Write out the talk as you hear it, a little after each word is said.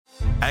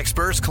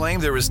Experts claim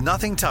there is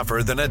nothing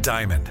tougher than a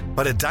diamond.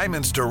 But at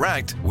Diamonds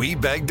Direct, we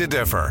beg to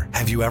differ.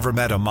 Have you ever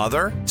met a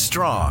mother?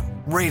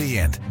 Strong,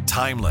 radiant,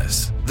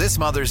 timeless. This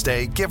Mother's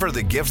Day, give her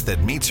the gift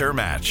that meets her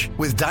match.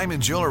 With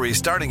diamond jewelry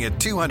starting at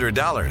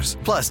 $200.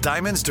 Plus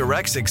Diamonds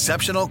Direct's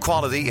exceptional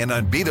quality and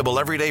unbeatable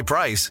everyday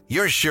price,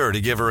 you're sure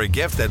to give her a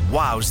gift that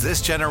wows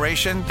this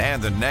generation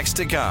and the next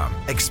to come.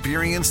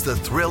 Experience the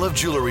thrill of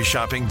jewelry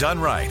shopping done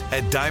right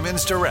at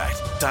Diamonds Direct.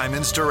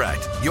 Diamonds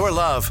Direct. Your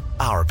love,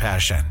 our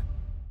passion.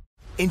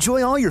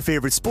 Enjoy all your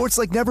favorite sports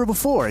like never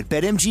before at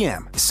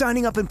BetMGM.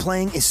 Signing up and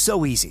playing is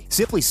so easy.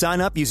 Simply sign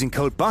up using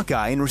code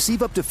Buckeye and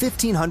receive up to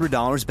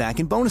 $1,500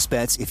 back in bonus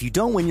bets if you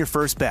don't win your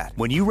first bet.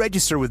 When you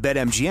register with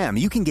BetMGM,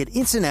 you can get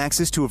instant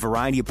access to a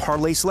variety of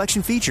parlay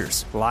selection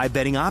features, live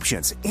betting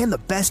options, and the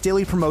best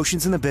daily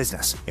promotions in the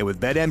business. And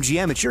with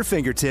BetMGM at your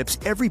fingertips,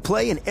 every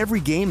play and every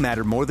game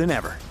matter more than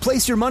ever.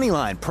 Place your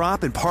moneyline,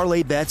 prop, and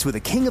parlay bets with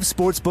the king of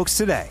sportsbooks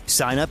today.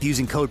 Sign up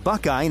using code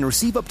Buckeye and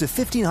receive up to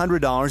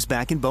 $1,500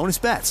 back in bonus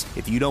bets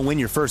if you don't win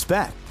your first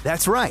bet.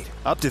 That's right,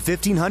 up to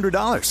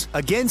 $1,500.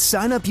 Again,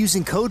 sign up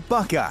using code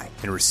Buckeye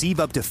and receive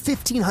up to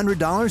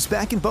 $1,500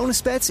 back in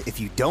bonus bets if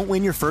you don't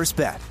win your first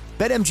bet.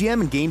 BetMGM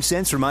and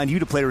GameSense remind you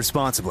to play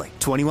responsibly.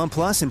 21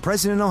 plus and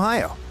present in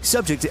Ohio.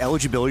 Subject to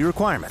eligibility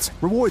requirements.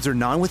 Rewards are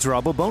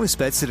non-withdrawable bonus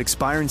bets that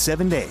expire in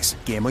 7 days.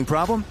 Gambling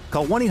problem?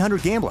 Call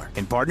 1-800-GAMBLER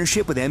in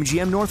partnership with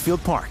MGM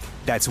Northfield Park.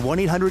 That's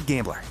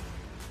 1-800-GAMBLER.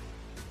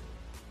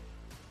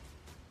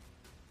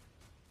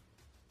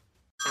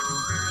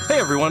 Hey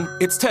everyone,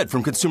 it's Ted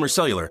from Consumer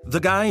Cellular, the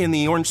guy in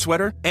the orange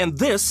sweater, and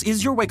this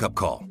is your wake-up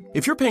call.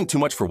 If you're paying too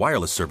much for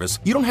wireless service,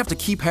 you don't have to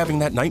keep having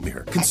that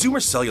nightmare. Consumer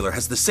Cellular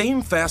has the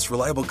same fast,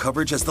 reliable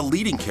coverage as the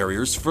leading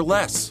carriers for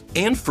less.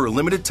 And for a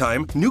limited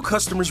time, new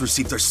customers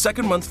receive their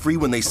second month free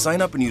when they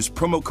sign up and use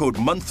promo code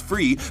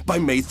MONTHFREE by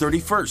May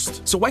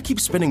 31st. So why keep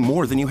spending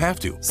more than you have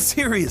to?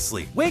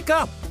 Seriously, wake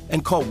up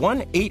and call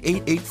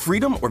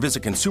 1-888-FREEDOM or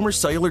visit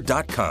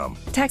consumercellular.com.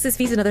 Taxes,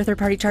 fees, and other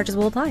third-party charges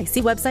will apply.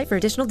 See website for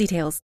additional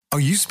details. Are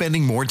you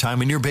spending more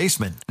time in your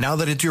basement now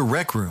that it's your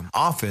rec room,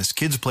 office,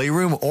 kids'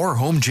 playroom, or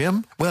home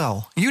gym?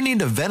 Well, you need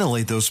to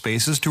ventilate those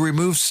spaces to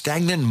remove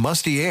stagnant,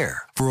 musty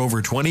air. For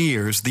over 20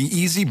 years, the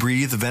Easy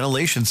Breathe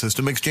ventilation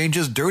system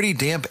exchanges dirty,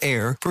 damp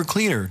air for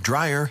cleaner,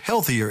 drier,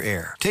 healthier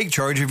air. Take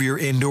charge of your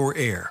indoor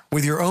air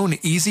with your own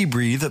Easy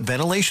Breathe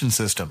ventilation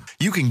system.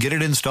 You can get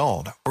it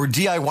installed, or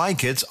DIY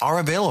kits are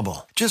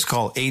available. Just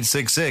call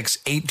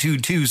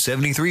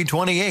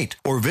 866-822-7328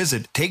 or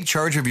visit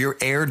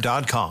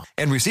takechargeofyourair.com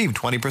and receive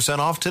 20%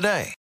 off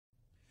today.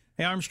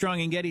 Hey,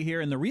 Armstrong and Getty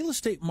here, and the real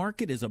estate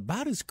market is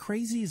about as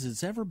crazy as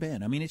it's ever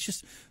been. I mean, it's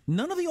just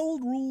none of the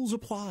old rules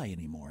apply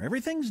anymore.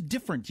 Everything's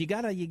different. You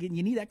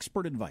need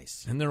expert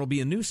advice. And there will be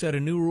a new set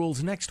of new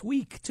rules next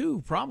week,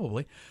 too,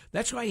 probably.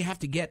 That's why you have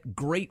to get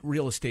great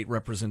real estate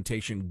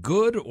representation.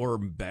 Good or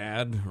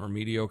bad or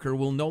mediocre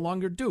will no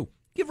longer do.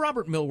 Give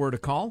Robert Millward a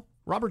call.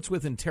 Robert's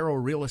with Intero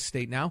Real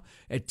Estate now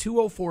at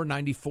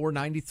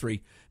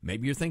 204-9493.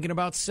 Maybe you're thinking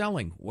about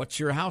selling. What's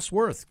your house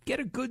worth? Get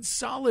a good,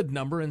 solid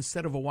number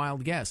instead of a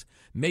wild guess.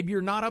 Maybe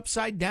you're not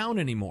upside down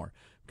anymore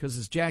because,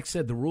 as Jack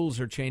said, the rules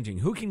are changing.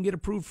 Who can get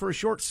approved for a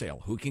short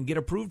sale? Who can get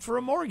approved for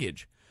a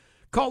mortgage?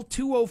 Call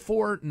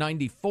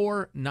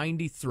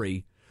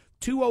 204-9493.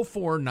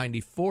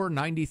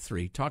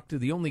 204-9493. Talk to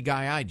the only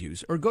guy I'd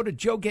use. Or go to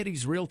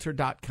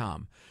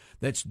joegettysrealtor.com.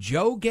 That's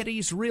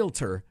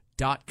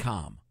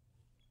joegettysrealtor.com.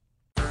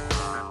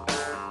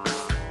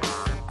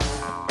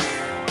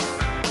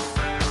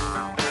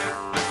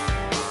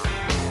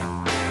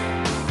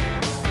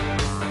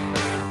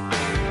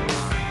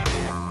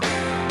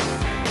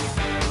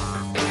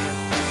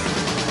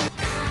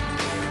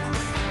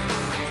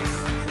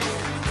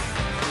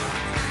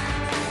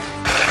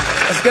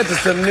 Let's get to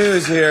some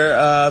news here.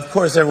 Of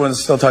course,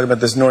 everyone's still talking about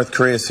this North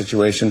Korea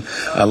situation.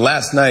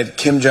 Last night,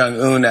 Kim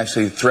Jong-un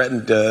actually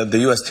threatened the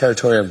U.S.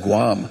 territory of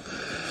Guam.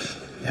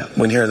 Yeah,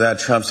 when he heard that,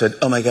 Trump said,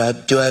 "Oh my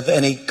God, do I have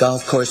any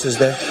golf courses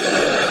there?"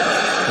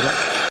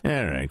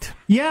 All right.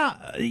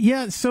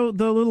 Yeah. So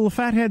the little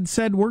fathead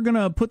said we're going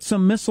to put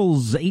some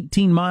missiles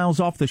 18 miles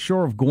off the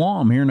shore of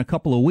Guam here in a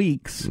couple of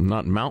weeks.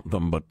 Not mount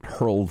them, but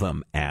hurl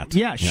them at.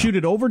 Yeah, shoot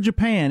it over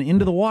Japan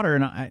into the water.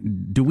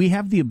 And do we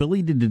have the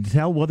ability to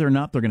tell whether or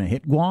not they're going to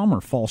hit Guam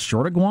or fall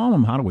short of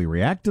Guam? How do we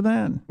react to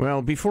that?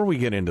 Well, before we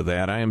get into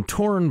that, I am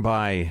torn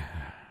by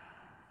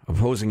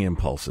opposing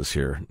impulses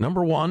here.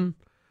 Number one,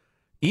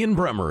 Ian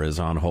Bremmer is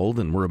on hold,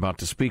 and we're about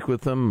to speak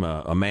with him,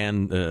 a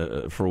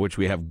man for which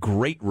we have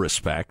great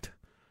respect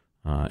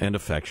and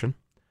affection.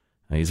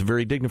 He's a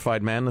very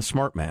dignified man, a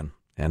smart man,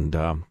 and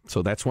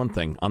so that's one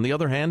thing. On the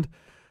other hand,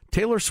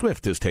 Taylor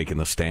Swift has taken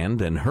the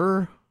stand, and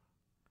her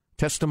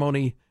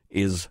testimony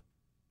is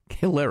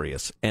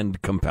hilarious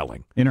and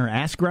compelling. In her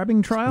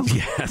ass-grabbing trial?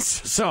 Yes.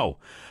 So,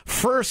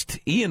 first,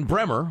 Ian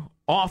Bremmer,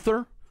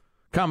 author,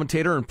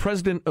 commentator, and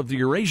president of the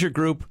Eurasia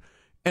Group,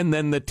 and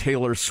then the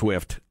Taylor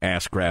Swift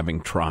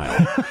ass-grabbing trial.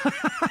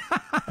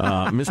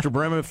 Mr.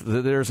 Bremmer, if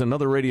there's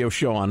another radio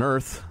show on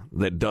Earth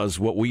that does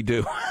what we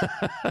do,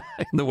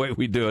 the way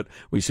we do it,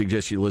 we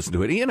suggest you listen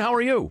to it. Ian, how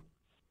are you?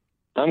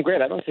 I'm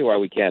great. I don't see why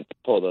we can't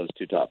pull those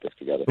two topics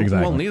together.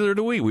 Exactly. Well, neither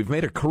do we. We've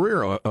made a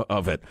career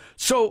of it.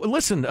 So,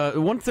 listen,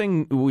 one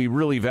thing we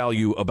really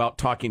value about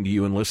talking to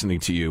you and listening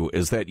to you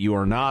is that you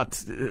are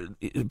not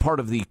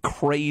part of the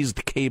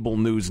crazed cable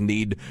news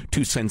need to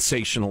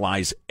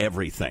sensationalize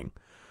everything.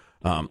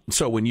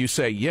 So when you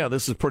say, yeah,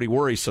 this is pretty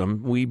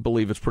worrisome, we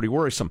believe it's pretty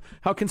worrisome.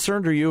 How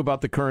concerned are you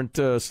about the current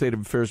state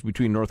of affairs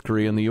between North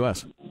Korea and the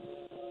U.S.?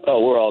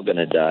 Oh, we're all going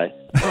to die.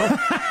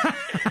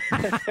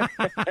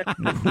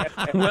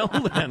 Well,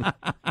 then,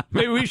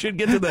 maybe we should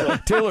get to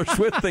the Taylor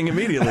Swift thing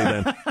immediately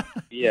then.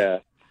 Yeah.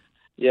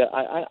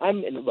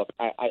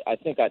 I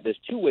think there's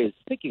two ways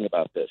of thinking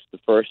about this. The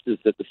first is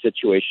that the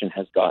situation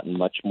has gotten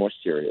much more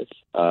serious,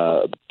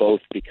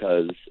 both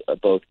because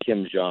both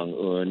Kim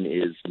Jong-un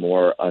is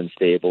more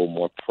unstable,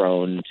 more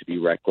prone to be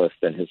reckless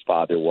than his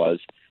father was.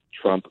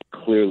 Trump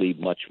clearly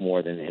much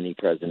more than any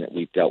president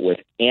we've dealt with,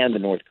 and the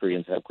North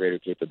Koreans have greater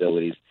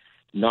capabilities,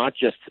 not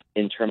just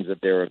in terms of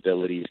their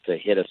abilities to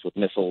hit us with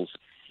missiles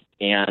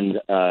and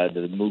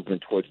the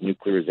movement towards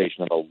nuclearization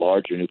of a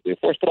larger nuclear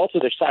force, but also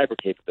their cyber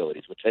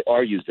capabilities, which they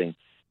are using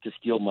to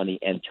steal money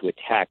and to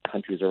attack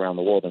countries around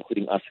the world,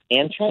 including us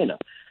and China.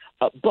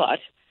 But,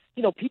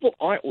 people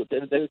aren't,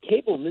 the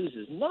cable news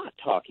is not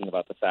talking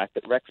about the fact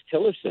that Rex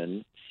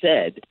Tillerson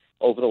said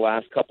over the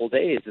last couple of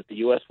days that the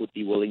U.S. would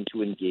be willing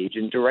to engage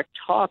in direct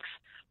talks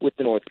with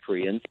the North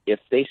Koreans if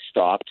they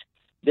stopped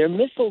their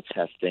missile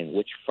testing,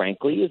 which,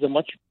 frankly, is a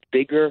much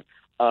bigger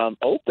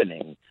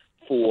opening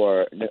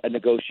for a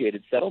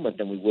negotiated settlement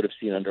than we would have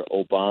seen under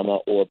Obama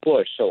or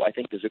Bush. So I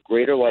think there's a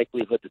greater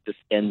likelihood that this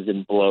ends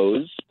in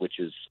blows, which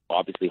is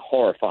obviously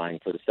horrifying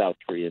for the South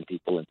Korean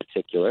people in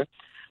particular.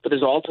 But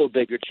there's also a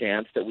bigger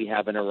chance that we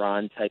have an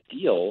Iran-type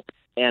deal.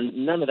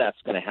 And none of that's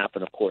going to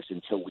happen, of course,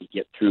 until we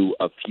get through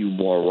a few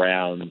more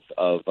rounds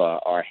of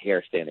our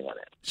hair standing on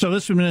end. So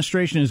this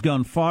administration has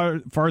gone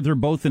farther,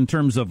 both in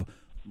terms of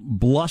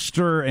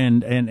bluster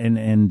and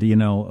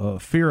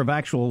fear of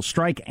actual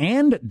strike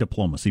and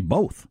diplomacy,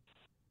 both.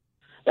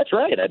 That's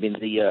right. I mean,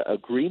 the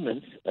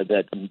agreement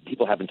that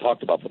people haven't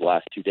talked about for the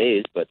last 2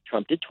 days, but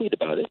Trump did tweet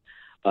about it.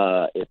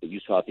 If you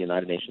saw at the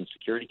United Nations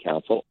Security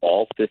Council,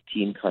 all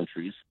 15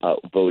 countries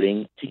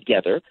voting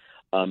together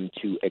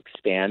to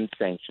expand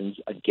sanctions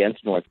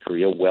against North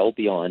Korea well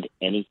beyond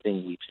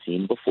anything we've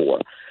seen before.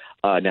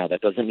 Now,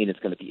 that doesn't mean it's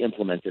going to be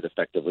implemented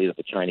effectively, that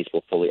the Chinese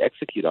will fully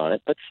execute on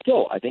it. But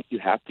still, I think you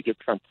have to give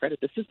Trump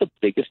credit. This is the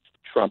biggest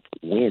Trump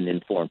win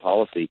in foreign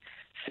policy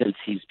since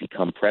he's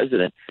become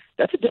president.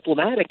 That's a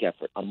diplomatic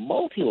effort, a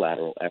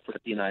multilateral effort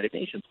at the United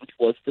Nations, which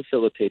was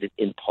facilitated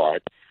in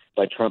part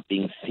by Trump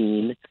being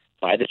seen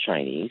by the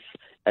Chinese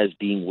as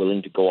being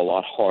willing to go a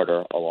lot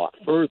harder, a lot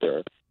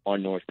further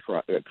on North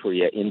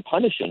Korea in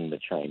punishing the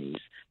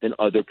Chinese than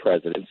other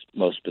presidents,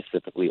 most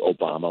specifically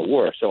Obama,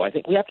 were. So I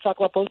think we have to talk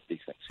about both of these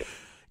things here.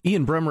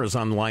 Ian Bremmer is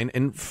online,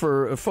 and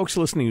for folks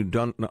listening who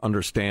don't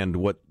understand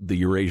what the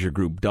Eurasia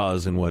Group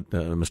does and what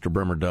Mr.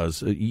 Bremmer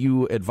does,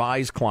 you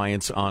advise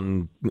clients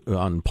on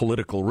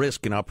political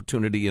risk and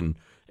opportunity and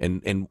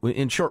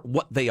in short,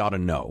 what they ought to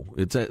know.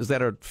 Is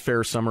that a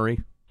fair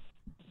summary?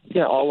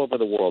 Yeah, all over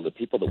the world, the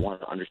people that want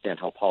to understand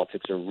how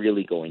politics are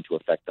really going to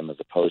affect them as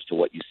opposed to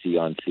what you see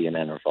on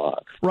CNN or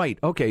Fox. Right,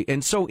 okay.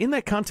 And so in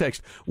that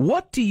context,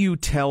 what do you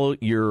tell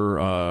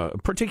your,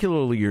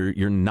 particularly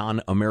your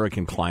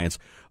non-American clients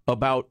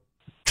about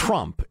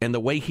Trump and the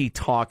way he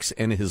talks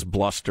and his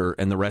bluster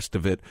and the rest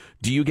of it?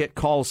 Do you get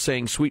calls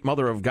saying, sweet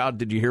mother of God,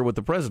 did you hear what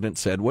the president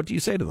said? What do you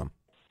say to them?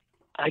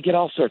 I get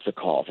all sorts of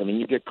calls. I mean,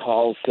 you get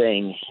calls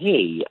saying,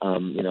 hey,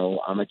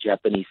 I'm a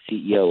Japanese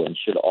CEO, and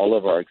should all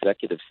of our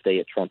executives stay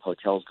at Trump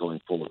hotels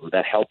going forward? Would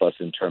that help us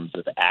in terms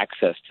of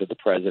access to the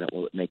president?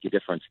 Will it make a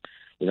difference?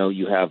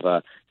 You have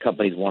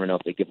companies want to know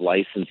if they give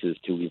licenses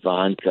to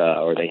Ivanka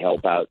or they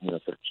help out,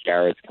 sort of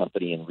Jared's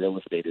company in real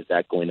estate. Is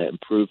that going to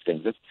improve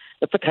things?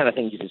 That's the kind of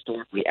thing you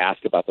historically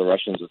ask about the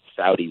Russians with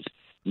the Saudis,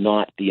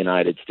 not the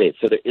United States.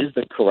 So there is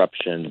the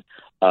corruption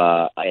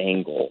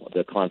angle,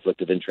 the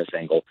conflict of interest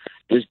angle.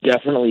 There's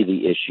definitely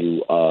the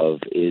issue of,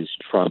 is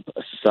Trump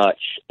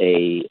such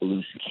a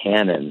loose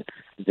cannon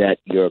that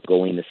you're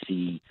going to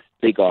see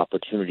big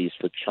opportunities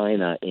for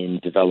China in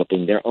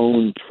developing their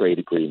own trade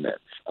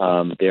agreements,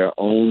 their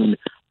own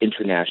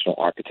international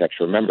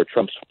architecture. Remember,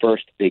 Trump's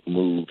first big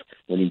move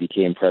when he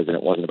became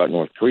president wasn't about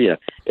North Korea.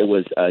 It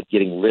was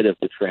getting rid of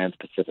the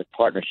Trans-Pacific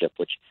Partnership,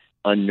 which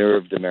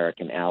unnerved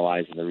American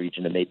allies in the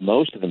region and made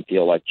most of them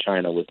feel like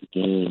China was the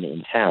game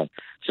in town.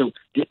 So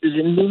there's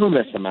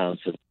enormous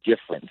amounts of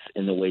difference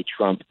in the way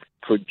Trump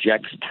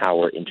projects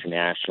power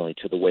internationally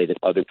to the way that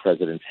other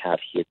presidents have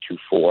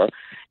heretofore.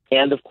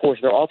 And, of course,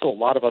 there are also a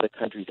lot of other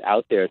countries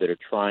out there that are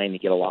trying to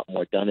get a lot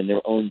more done in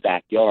their own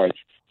backyards,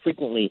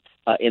 frequently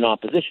in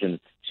opposition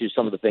to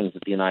some of the things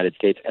that the United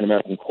States and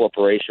American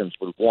corporations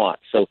would want.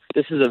 So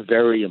this is a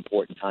very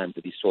important time for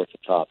these sorts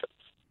of topics.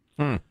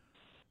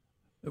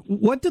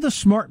 What do the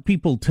smart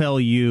people tell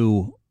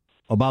you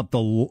about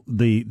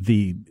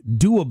the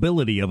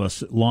doability of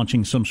us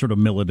launching some sort of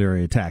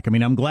military attack. I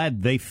mean, I'm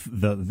glad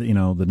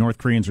the North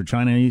Koreans or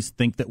Chinese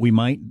think that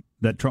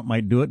Trump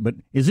might do it, but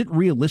is it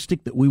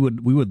realistic that we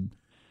would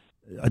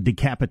a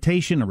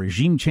decapitation, a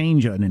regime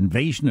change, an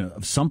invasion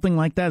of something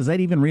like that? Is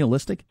that even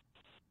realistic?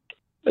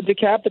 A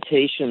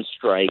decapitation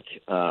strike,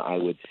 I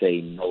would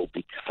say no,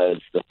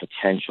 because the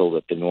potential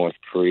that the North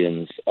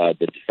Koreans,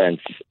 the defense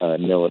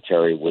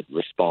military, would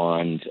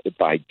respond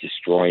by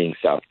destroying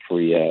South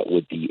Korea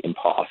would be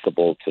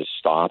impossible to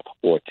stop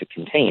or to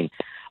contain.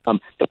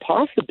 The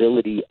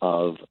possibility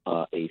of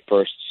a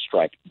first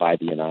strike by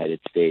the United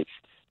States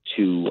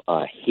to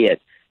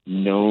hit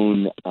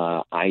known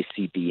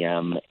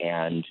ICBM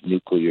and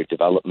nuclear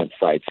development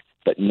sites,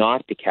 but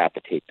not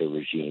decapitate the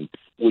regime,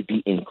 would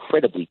be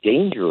incredibly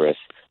dangerous.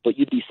 But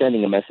you'd be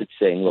sending a message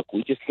saying, look,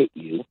 we just hit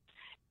you,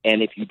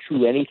 and if you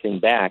threw anything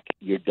back,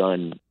 you're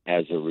done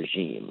as a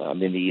regime. I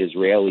mean, the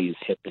Israelis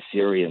hit the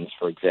Syrians,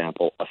 for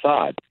example,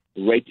 Assad,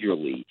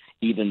 regularly,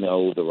 even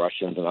though the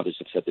Russians and others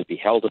have said there'd be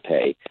hell to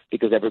pay,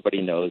 because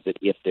everybody knows that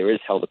if there is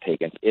hell to pay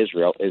against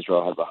Israel,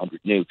 Israel has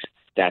 100 nukes.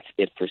 That's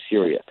it for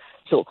Syria.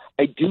 So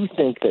I do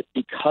think that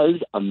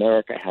because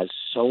America has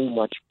so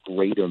much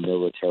greater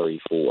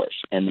military force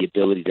and the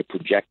ability to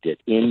project it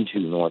into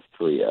North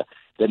Korea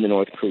than the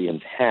North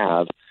Koreans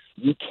have,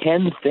 you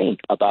can think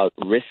about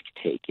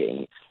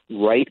risk-taking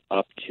right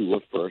up to a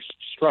first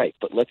strike.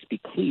 But let's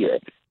be clear,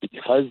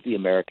 because the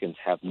Americans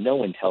have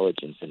no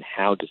intelligence in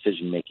how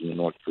decision-making in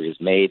North Korea is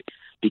made,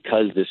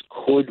 because this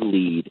could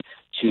lead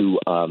to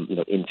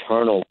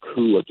internal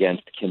coup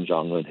against Kim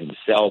Jong-un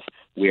himself,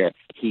 where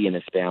he and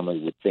his family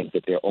would think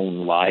that their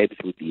own lives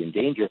would be in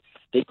danger,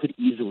 they could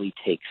easily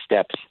take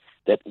steps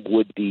that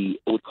would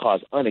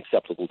cause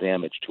unacceptable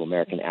damage to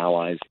American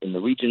allies in the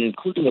region,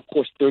 including, of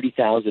course,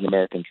 30,000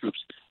 American troops,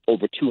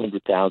 over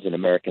 200,000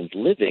 Americans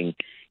living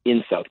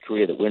in South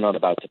Korea that we're not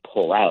about to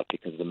pull out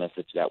because of the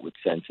message that would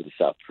send to the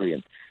South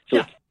Koreans. So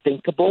It's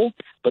thinkable,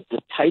 but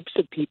the types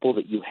of people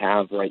that you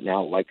have right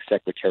now, like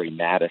Secretary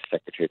Mattis,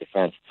 Secretary of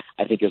Defense,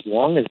 I think as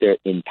long as they're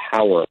in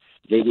power,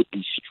 they would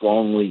be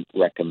strongly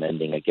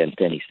recommending against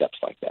any steps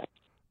like that.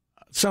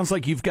 Sounds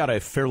like you've got a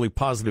fairly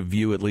positive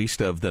view, at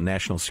least, of the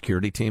national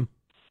security team.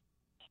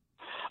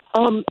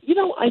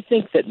 I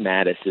think that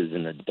Mattis is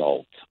an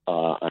adult.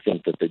 I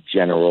think that the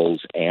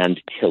generals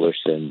and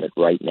Tillerson that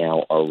right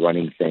now are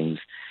running things,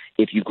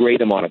 if you grade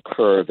them on a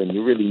curve, and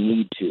you really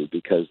need to,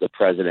 because the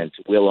president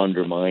will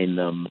undermine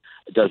them,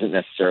 doesn't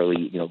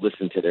necessarily,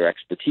 listen to their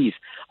expertise,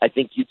 I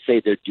think you'd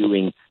say they're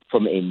doing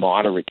from a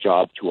moderate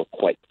job to a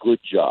quite good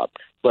job.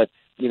 But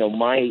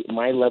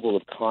my level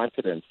of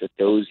confidence that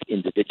those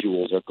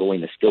individuals are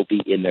going to still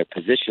be in their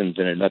positions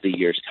in another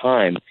year's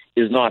time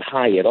is not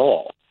high at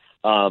all.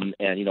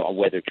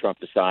 Whether Trump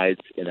decides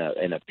in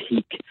a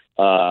peak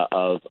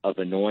of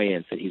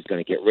annoyance that he's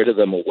going to get rid of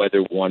them, or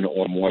whether one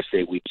or more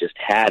say we've just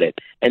had it,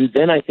 and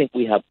then I think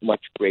we have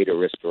much greater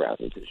risk around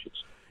these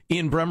issues.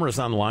 Ian Bremmer is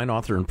online,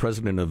 author and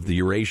president of the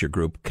Eurasia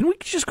Group. Can we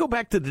just go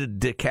back to the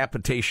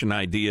decapitation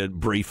idea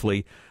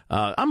briefly?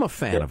 I'm a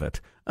fan of it.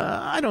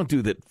 I don't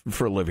do that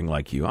for a living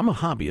like you. I'm a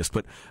hobbyist,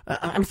 but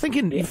I'm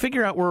thinking, you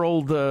figure out where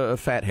old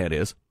Fathead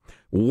is.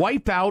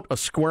 Wipe out a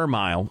square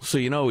mile so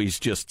you know he's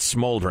just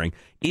smoldering.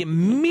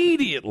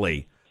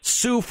 Immediately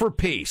sue for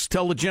peace.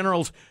 Tell the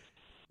generals,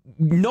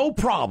 no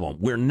problem.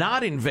 We're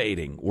not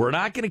invading. We're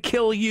not going to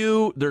kill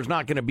you. There's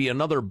not going to be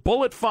another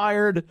bullet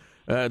fired.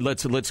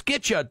 Let's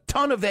get you a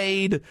ton of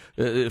aid,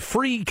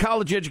 free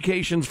college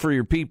educations for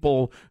your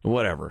people,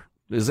 whatever.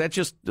 Is that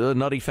just a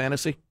nutty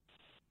fantasy?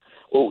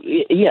 Well,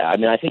 yeah. I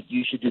mean, I think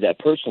you should do that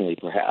personally,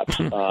 perhaps.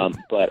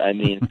 But I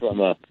mean, from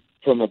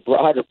a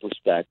broader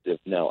perspective,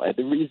 no.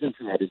 The reason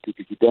for that is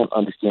because you don't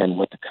understand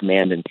what the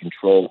command and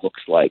control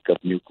looks like of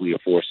nuclear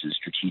forces,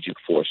 strategic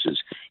forces,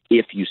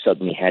 if you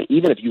suddenly had,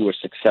 even if you were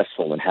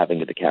successful in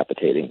having a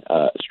decapitating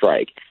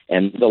strike.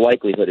 And the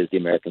likelihood is the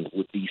Americans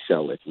would be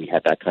so if we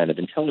had that kind of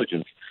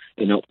intelligence,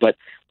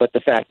 But the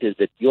fact is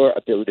that your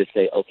ability to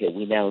say, okay,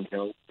 we now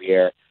know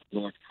where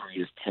North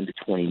Korea's 10 to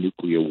 20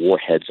 nuclear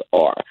warheads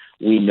are.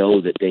 We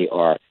know that they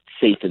are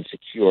safe and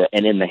secure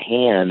and in the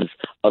hands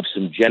of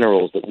some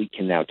generals that we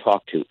can now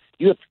talk to.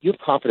 You have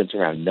confidence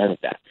around none of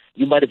that.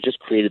 You might have just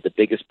created the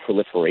biggest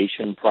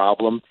proliferation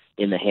problem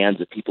in the hands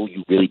of people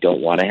you really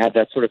don't want to have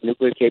that sort of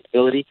nuclear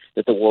capability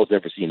that the world's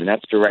ever seen, and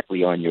that's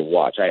directly on your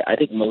watch. I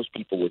think most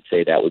people would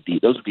say those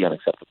would be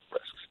unacceptable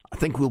risks. I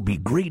think we'll be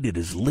graded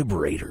as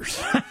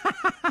liberators.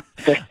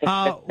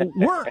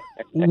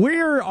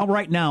 We're all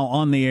right now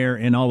on the air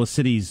in all the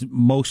cities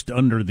most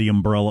under the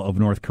umbrella of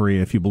North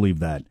Korea, if you believe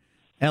that.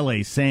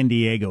 L.A., San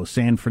Diego,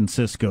 San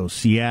Francisco,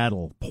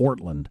 Seattle,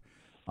 Portland.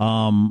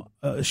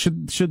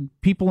 Should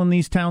people in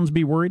these towns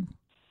be worried?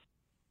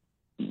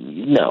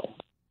 No.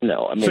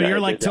 I mean, so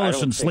you're like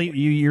Tillerson. Sleep.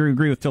 You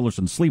agree with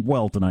Tillerson. Sleep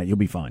well tonight. You'll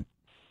be fine.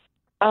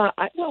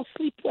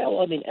 Sleep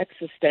well. I mean,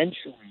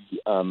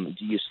 existentially,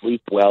 do you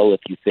sleep well if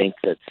you think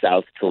that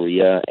South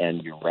Korea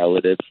and your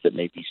relatives that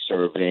may be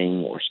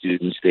serving or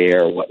students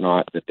there or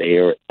whatnot, that they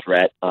are a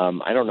threat?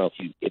 I don't know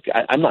if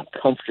I'm not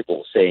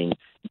comfortable saying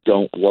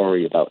don't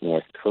worry about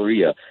North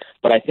Korea.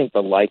 But I think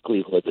the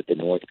likelihood that the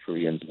North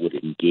Koreans would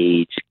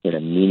engage in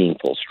a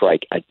meaningful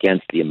strike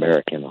against the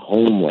American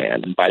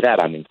homeland, and by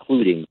that I'm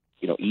including,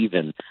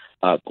 even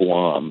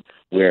Guam,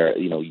 where,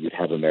 you'd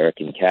have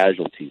American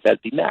casualties,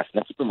 that'd be massive.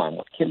 Now, keep in mind,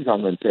 what Kim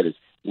Jong-un said is,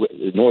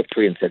 the North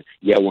Koreans said,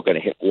 yeah, we're going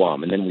to hit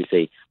Guam. And then we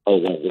say, oh,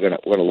 well, we're going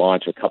to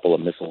launch a couple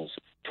of missiles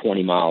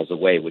 20 miles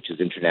away, which is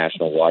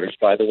international waters,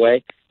 by the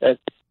way. The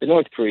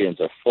North Koreans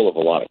are full of a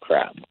lot of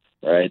crap,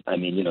 right? I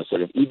mean,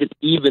 sort of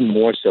even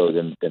more so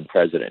than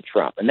President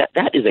Trump. And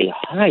that is a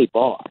high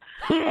bar.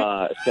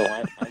 So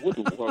I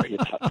wouldn't worry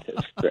about this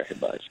very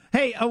much.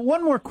 Hey,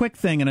 one more quick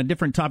thing on a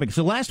different topic.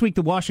 So last week,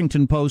 the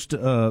Washington Post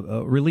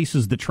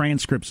releases the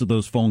transcripts of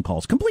those phone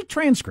calls, complete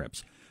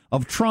transcripts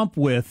of Trump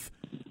with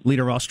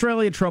leader of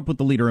Australia, Trump with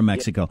the leader of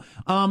Mexico.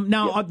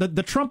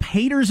 The Trump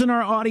haters in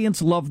our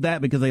audience love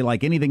that because they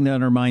like anything that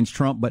undermines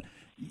Trump. But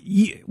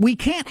we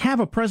can't have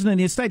a president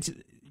of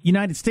the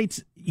United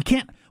States. You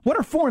can't. What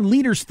are foreign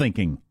leaders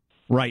thinking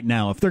right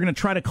now if they're going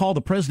to try to call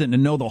the president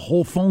and know the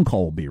whole phone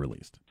call will be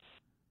released?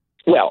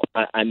 Well,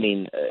 I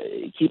mean,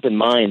 keep in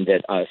mind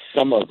that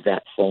some of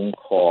that phone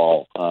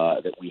call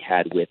that we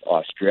had with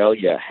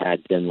Australia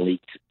had been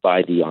leaked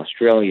by the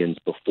Australians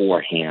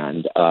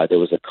beforehand. There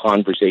was a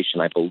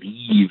conversation, I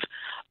believe,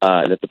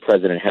 that the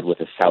president had with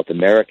a South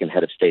American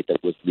head of state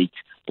that was leaked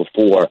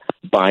before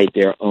by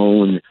their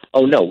own.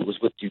 Oh, no, it was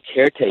with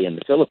Duterte in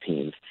the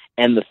Philippines.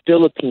 And the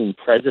Philippine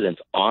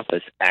president's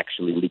office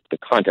actually leaked the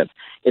contents.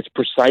 It's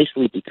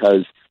precisely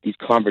because these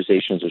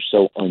conversations are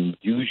so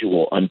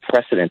unusual,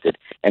 unprecedented,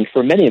 and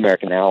for many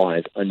American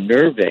allies,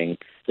 unnerving,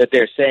 that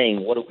they're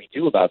saying, what do we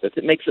do about this?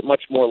 It makes it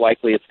much more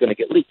likely it's going to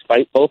get leaked,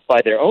 both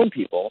by their own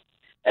people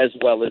as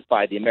well as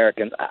by the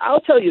Americans. I'll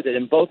tell you that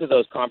in both of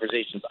those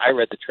conversations, I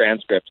read the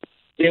transcripts.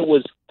 There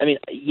was,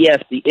 yes,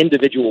 the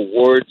individual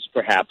words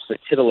perhaps are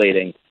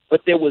titillating,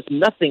 but there was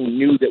nothing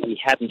new that we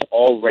hadn't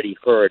already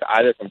heard,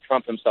 either from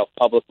Trump himself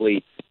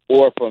publicly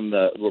or from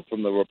the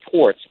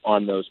reports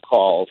on those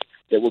calls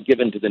that were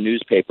given to the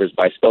newspapers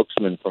by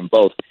spokesmen from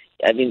both.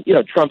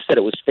 Trump said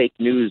it was fake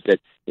news, that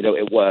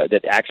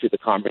that actually the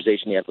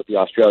conversation he had with the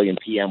Australian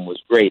PM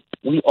was great.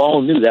 We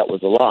all knew that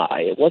was a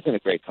lie. It wasn't a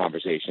great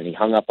conversation. He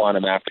hung up on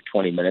him after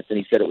 20 minutes, and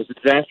he said it was a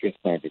disastrous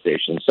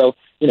conversation. So,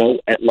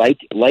 like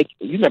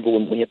you remember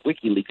when we had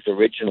WikiLeaks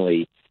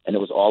originally, and it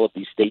was all of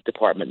these State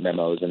Department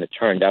memos, and it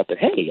turned out that,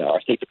 hey,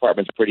 our State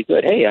Department's pretty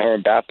good. Hey, our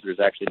ambassadors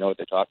actually know what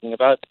they're talking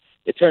about.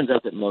 It turns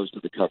out that most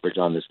of the coverage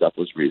on this stuff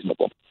was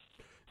reasonable.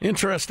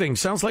 Interesting.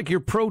 Sounds like you're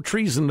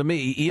pro-treason to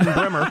me. Ian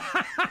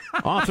Bremmer,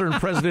 author and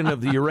president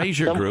of the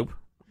Eurasia Group.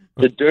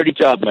 The dirty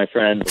job, my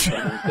friend.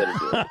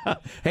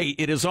 Hey,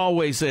 it is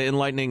always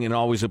enlightening and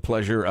always a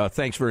pleasure.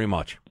 Thanks very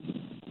much.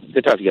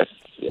 Good talk to you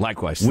guys.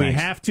 Likewise. We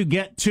thanks. have to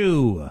get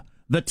to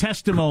the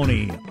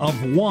testimony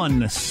of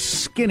one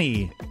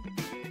skinny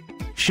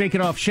shake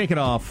it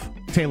off,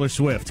 Taylor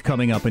Swift,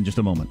 coming up in just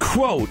a moment.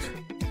 Quote,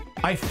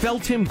 I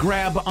felt him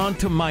grab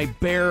onto my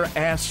bare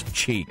ass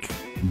cheek.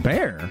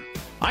 Bare?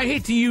 I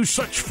hate to use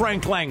such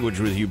frank language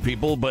with you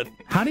people, but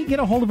how do you get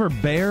a hold of her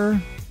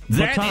bare?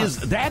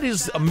 That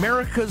is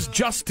America's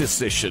justice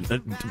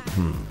system,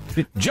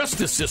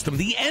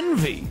 the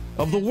envy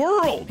of the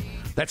world.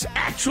 That's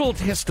actual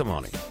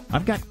testimony.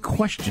 I've got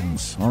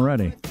questions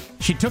already.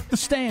 She took the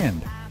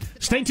stand.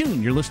 Stay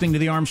tuned. You're listening to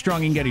the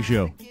Armstrong and Getty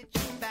Show.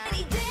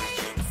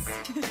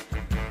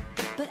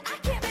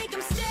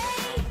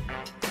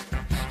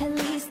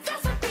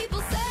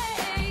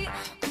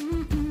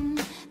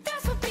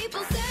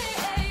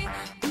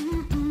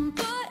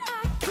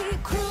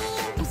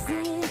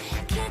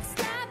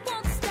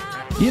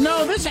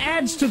 This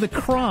adds to the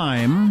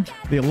crime,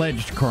 the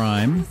alleged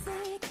crime.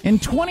 In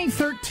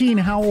 2013,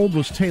 how old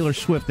was Taylor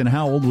Swift and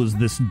how old was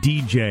this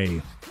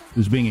DJ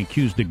who's being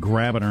accused of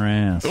grabbing her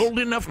ass? Old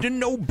enough to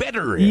know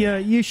better. Yeah,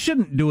 you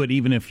shouldn't do it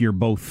even if you're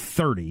both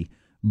 30.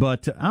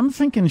 But I'm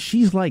thinking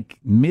she's like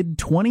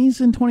mid-20s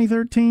in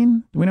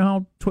 2013. Do we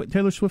know how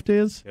Taylor Swift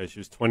is? Yeah, she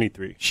was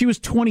 23. She was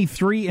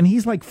 23, and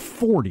he's like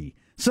 40.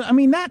 So,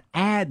 that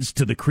adds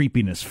to the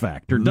creepiness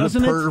factor,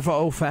 doesn't it? The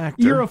pervo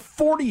factor. You're a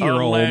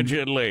 40-year-old.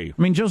 Allegedly.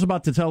 Joe's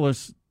about to tell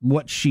us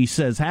what she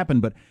says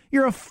happened, but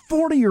you're a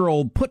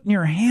 40-year-old putting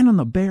your hand on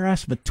the bare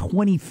ass of a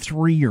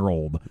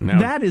 23-year-old. No.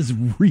 That is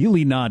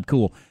really not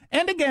cool.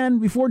 And again,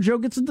 before Joe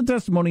gets into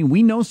testimony,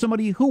 we know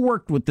somebody who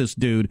worked with this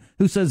dude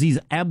who says he's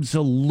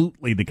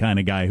absolutely the kind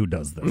of guy who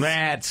does this.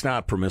 That's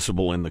not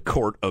permissible in the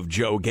court of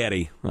Joe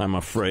Getty, I'm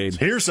afraid. It's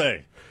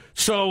hearsay.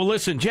 So,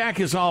 listen, Jack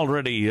has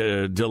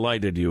already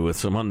delighted you with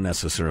some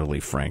unnecessarily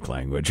frank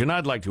language, and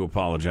I'd like to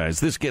apologize.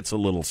 This gets a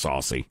little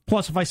saucy.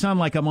 Plus, if I sound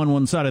like I'm on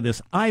one side of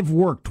this, I've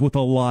worked with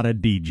a lot of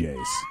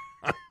DJs.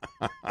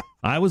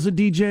 I was a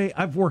DJ.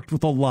 I've worked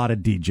with a lot of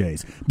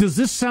DJs. Does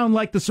this sound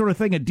like the sort of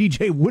thing a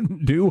DJ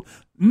wouldn't do?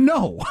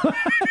 No.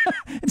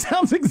 It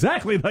sounds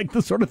exactly like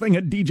the sort of thing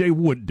a DJ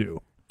would do.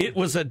 It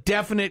was a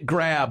definite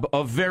grab,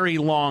 a very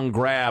long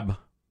grab.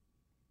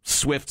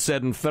 Swift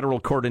said in federal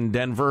court in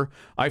Denver.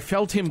 I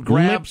felt him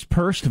grab... Lips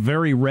pursed,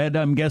 very red,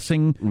 I'm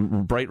guessing.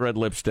 Bright red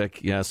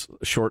lipstick, yes.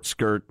 Short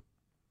skirt,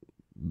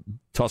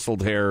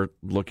 tousled hair,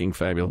 looking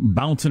fabulous.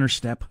 Bouncing her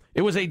step.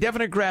 It was a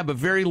definite grab, a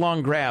very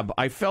long grab.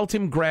 I felt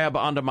him grab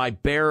onto my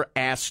bare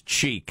ass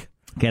cheek.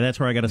 Okay, that's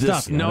where I got to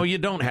stop you. No, you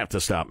don't have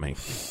to stop me.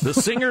 The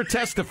singer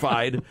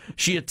testified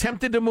she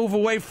attempted to move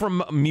away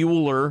from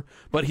Mueller,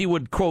 but he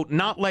would, quote,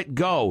 not let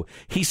go.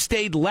 He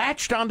stayed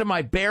latched onto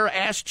my bare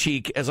ass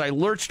cheek as I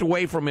lurched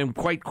away from him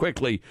quite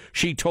quickly,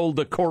 she told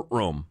the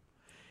courtroom.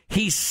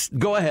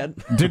 Go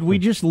ahead. Did we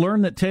just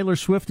learn that Taylor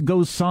Swift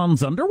goes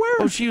sans underwear?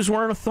 Oh, she was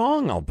wearing a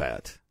thong, I'll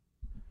bet.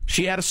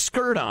 She had a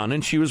skirt on,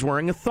 and she was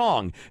wearing a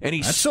thong. And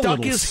he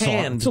stuck his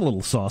hand. It's a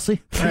little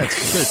saucy.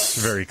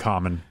 It's very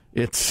common.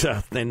 It's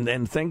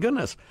and thank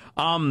goodness.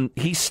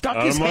 He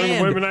stuck his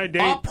hand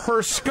up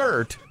her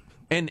skirt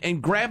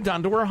and grabbed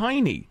onto her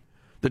hiney.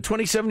 The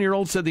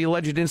 27-year-old said the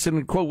alleged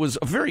incident, quote, was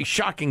a very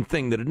shocking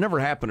thing that had never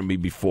happened to me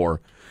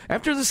before.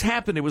 After this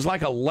happened, it was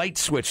like a light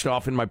switched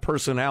off in my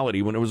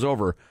personality when it was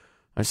over.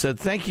 I said,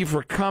 thank you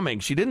for coming.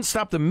 She didn't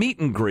stop the meet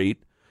and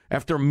greet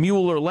after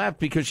Mueller left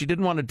because she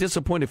didn't want to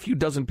disappoint a few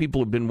dozen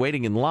people who'd been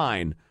waiting in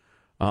line.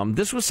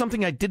 This was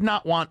something I did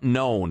not want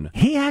known.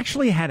 He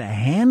actually had a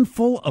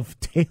handful of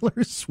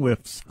Taylor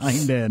Swift's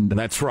hind end.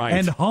 That's right.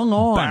 And hung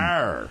on.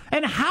 Barr.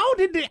 And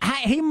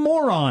hey,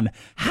 moron,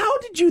 how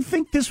did you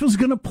think this was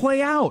going to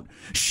play out?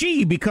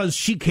 Because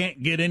she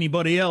can't get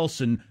anybody else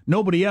and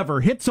nobody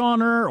ever hits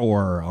on her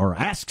or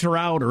asks her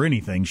out or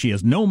anything. She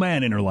has no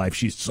man in her life.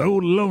 She's so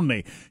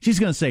lonely. She's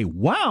going to say,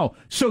 wow,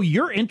 so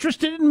you're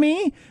interested in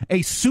me? A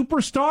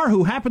superstar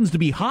who happens to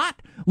be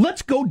hot?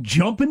 Let's go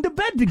jump into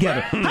bed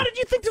together. How did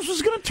you think this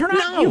was going to turn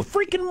out, you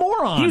freaking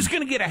moron? He was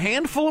going to get a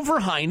handful of her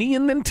hiney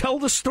and then tell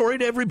the story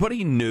to everybody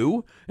he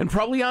knew, and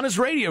probably on his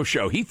radio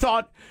show. He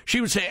thought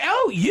she would say,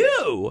 oh,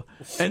 you!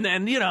 And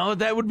then,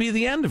 that would be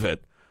the end of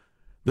it.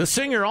 The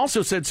singer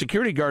also said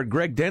security guard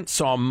Greg Dent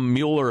saw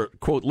Mueller,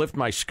 quote, lift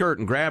my skirt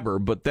and grab her,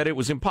 but that it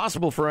was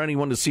impossible for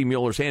anyone to see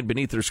Mueller's hand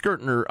beneath her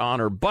skirt and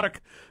on her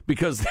buttock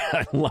because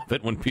I love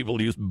it when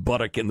people use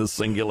buttock in the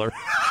singular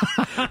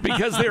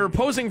because they were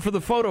posing for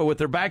the photo with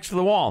their backs to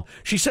the wall.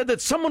 She said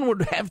that someone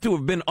would have to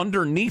have been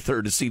underneath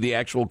her to see the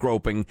actual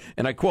groping,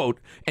 and I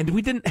quote, and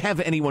we didn't have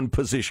anyone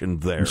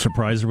positioned there. I'm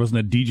surprised there wasn't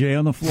a DJ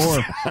on the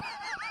floor.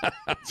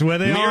 That's where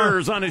they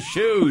Mirrors on his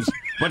shoes.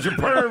 Bunch of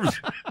pervs.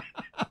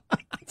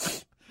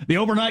 The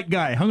overnight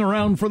guy hung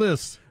around for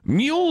this.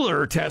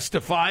 Mueller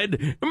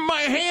testified,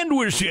 my hand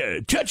was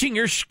touching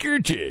her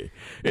skirt.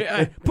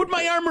 I put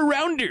my arm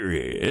around her,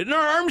 and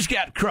our arms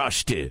got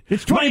crossed.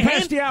 It's 20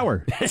 past the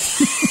hour.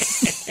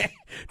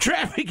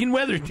 Traffic and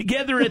weather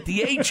together at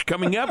the H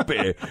coming up,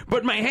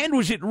 but my hand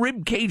was at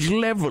rib cage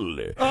level.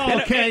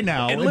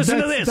 Now. And listen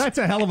to this. That's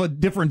a hell of a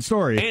different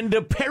story. And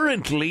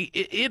apparently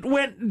it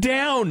went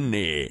down.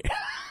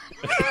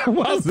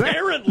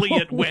 Apparently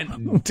it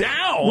went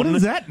down. What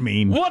does that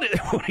mean? What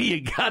do you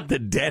got, the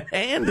dead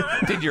hand?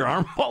 Did your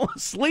arm fall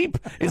asleep?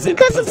 Is it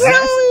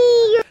possessed?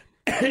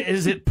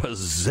 Is it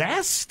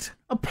possessed?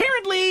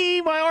 Apparently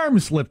my arm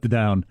slipped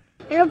down.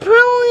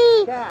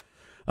 Mueller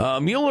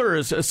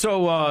is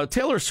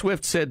Taylor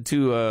Swift said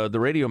to the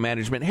radio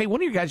management, hey,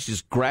 one of you guys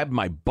just grabbed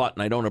my butt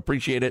and I don't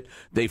appreciate it.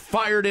 They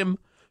fired him.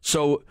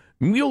 So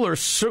Mueller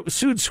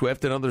sued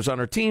Swift and others on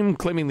her team,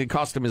 claiming they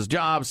cost him his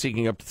job,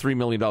 seeking up to $3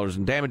 million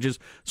in damages.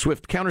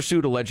 Swift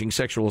countersued, alleging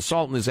sexual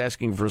assault, and is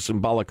asking for a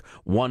symbolic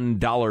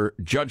 $1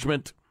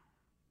 judgment.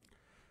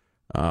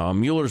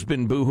 Mueller's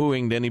been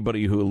boo-hooing to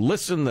anybody who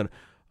listened that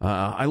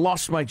I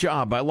lost my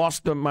job. I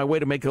lost my way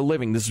to make a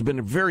living. This has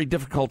been very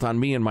difficult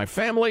on me and my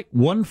family.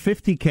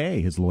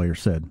 $150K, his lawyer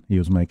said he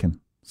was making.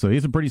 So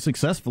he's a pretty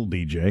successful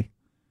DJ.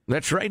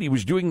 That's right. He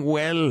was doing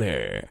well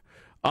there.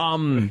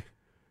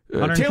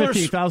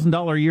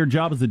 $150,000 a year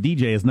job as a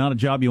DJ is not a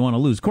job you want to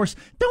lose. Of course,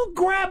 don't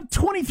grab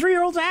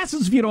 23-year-olds'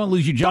 asses if you don't want to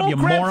lose your job, you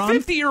moron. Don't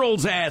grab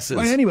 50-year-olds' asses.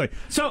 Well, anyway,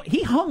 so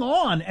he hung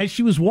on as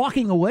she was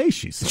walking away,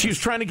 she said. She was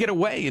trying to get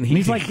away, and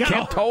he's like,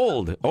 kept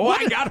hold.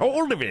 I got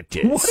hold of it.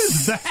 What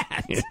is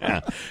that?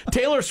 Yeah.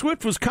 Taylor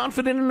Swift was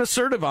confident and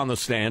assertive on the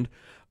stand.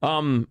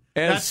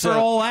 That's her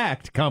whole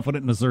act,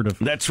 confident and assertive.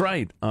 That's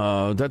right.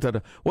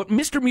 What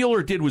Mr.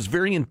 Mueller did was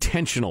very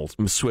intentional,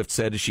 Ms. Swift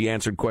said as she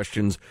answered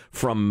questions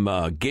from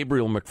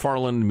Gabriel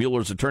McFarland,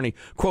 Mueller's attorney.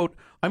 Quote,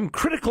 I'm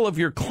critical of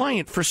your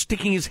client for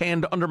sticking his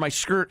hand under my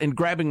skirt and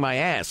grabbing my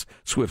ass,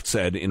 Swift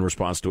said in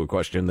response to a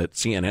question that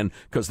CNN,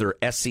 because they're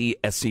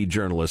SC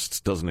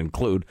journalists, doesn't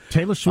include.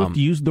 Taylor Swift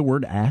used the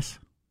word ass?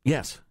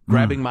 Yes,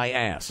 grabbing my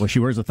ass. Well, she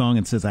wears a thong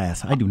and says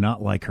ass. I do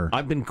not like her.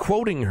 I've been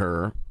quoting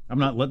her. I'm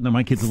not letting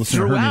my kids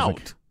listen to her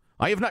music.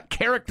 I have not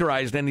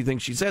characterized anything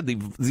she said.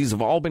 These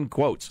have all been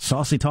quotes.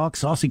 Saucy talk,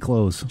 saucy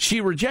clothes.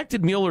 She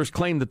rejected Mueller's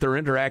claim that their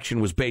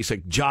interaction was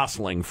basic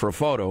jostling for a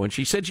photo, and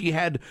she said she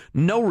had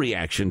no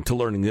reaction to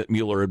learning that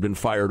Mueller had been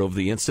fired over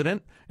the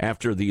incident.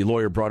 After the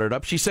lawyer brought it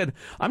up, she said,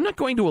 I'm not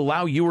going to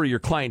allow you or your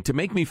client to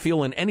make me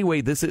feel in any way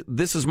this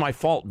is my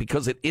fault,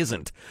 because it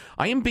isn't.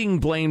 I am being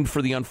blamed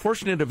for the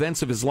unfortunate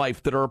events of his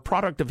life that are a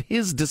product of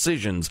his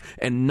decisions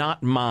and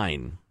not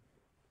mine.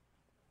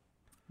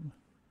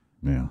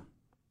 Yeah.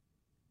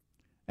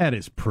 That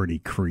is pretty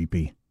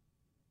creepy.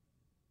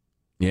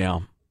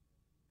 Yeah.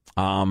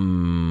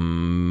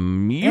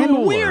 Mueller.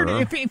 And weird.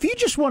 If you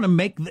just want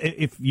to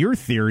if your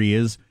theory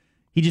is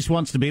he just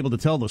wants to be able to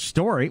tell the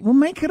story, well,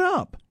 make it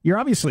up. You're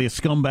obviously a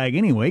scumbag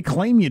anyway.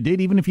 Claim you did,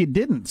 even if you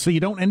didn't, so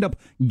you don't end up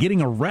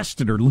getting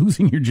arrested or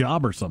losing your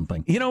job or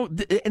something.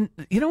 And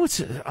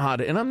what's odd,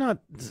 and I'm not.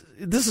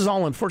 This is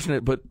all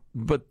unfortunate, but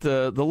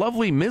the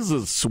lovely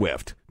Mrs.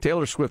 Swift,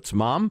 Taylor Swift's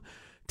mom,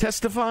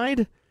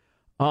 testified,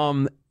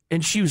 and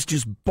she was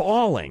just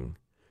bawling.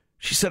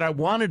 She said, I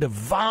wanted to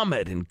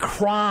vomit and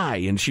cry,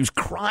 and she was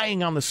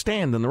crying on the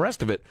stand and the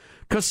rest of it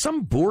because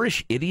some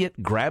boorish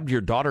idiot grabbed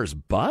your daughter's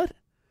butt?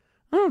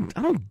 I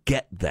don't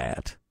get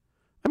that.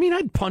 I mean,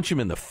 I'd punch him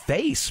in the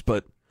face,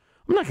 but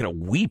I'm not going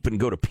to weep and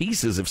go to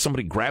pieces if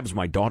somebody grabs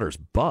my daughter's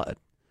butt.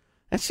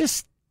 That's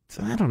just,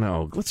 I don't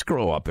know. Let's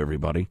grow up,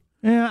 everybody.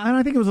 Yeah, and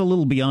I think it was a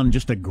little beyond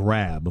just a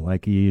grab.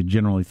 Like you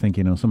generally think,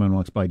 someone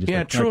walks by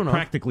just true enough.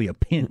 Practically a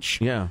pinch.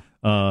 Yeah.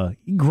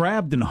 He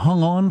grabbed and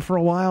hung on for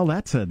a while.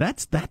 That's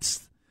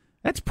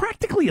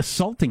practically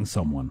assaulting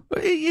someone.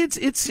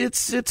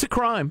 It's a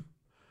crime.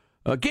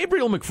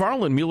 Gabriel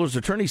McFarland, Mueller's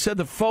attorney, said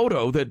the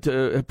photo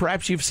that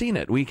perhaps you've seen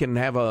it. We can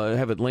have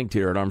it linked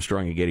here at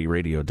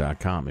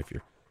ArmstrongandGettyRadio.com if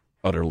you're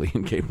utterly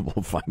incapable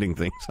of finding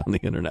things on the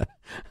internet.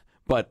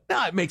 But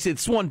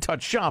it's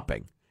one-touch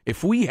shopping.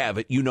 If we have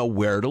it, you know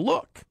where to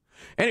look.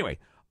 Anyway,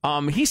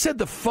 he said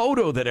the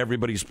photo that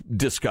everybody's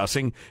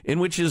discussing, in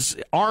which his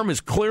arm is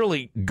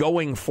clearly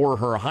going for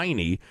her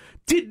hiney,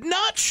 did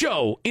not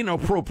show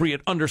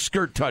inappropriate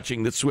underskirt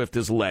touching that Swift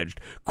has alleged.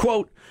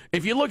 Quote,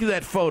 if you look at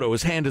that photo,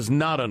 his hand is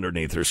not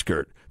underneath her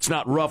skirt. It's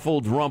not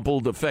ruffled,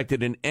 rumpled,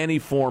 affected in any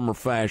form or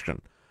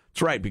fashion.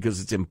 That's right,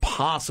 because it's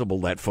impossible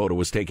that photo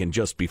was taken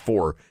just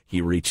before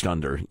he reached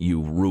under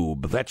you,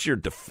 Rube. That's your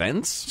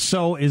defense?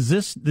 So is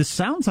this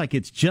sounds like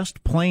it's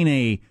just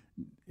plain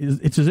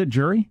is it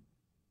jury?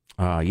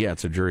 Yeah,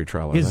 it's a jury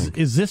trial, I think.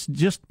 Is this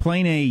just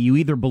plain you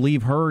either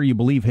believe her or you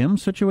believe him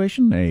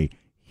situation?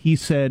 He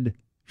said,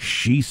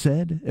 she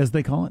said, as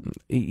they call it?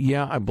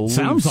 Yeah, I believe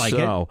Sounds like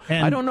so. it.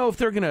 And I don't know if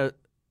they're going to...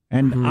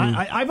 And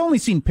I've only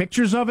seen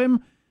pictures of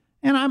him,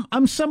 and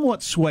I'm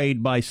somewhat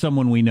swayed by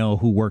someone we know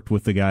who worked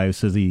with the guy who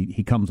says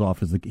he comes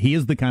off as he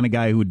is the kind of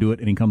guy who would do it,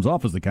 and he comes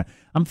off as the guy.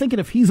 I'm thinking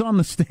if he's on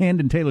the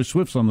stand and Taylor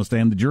Swift's on the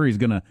stand, the jury's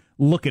going to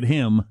look at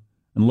him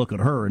and look at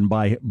her and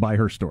buy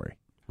her story.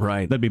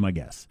 Right. That'd be my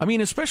guess. I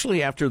mean,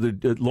 especially after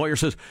the lawyer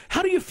says,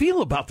 how do you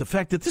feel about the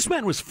fact that this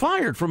man was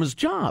fired from his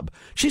job?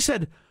 She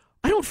said,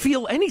 I don't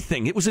feel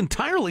anything. It was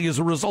entirely as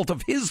a result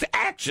of his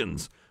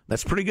actions.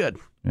 That's pretty good.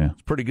 Yeah.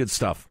 It's pretty good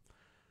stuff.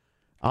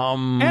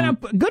 And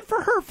good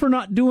for her for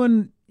not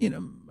doing,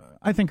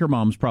 I think her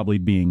mom's probably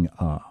being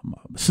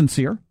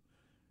sincere.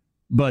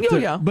 But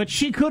but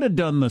she could have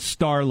done the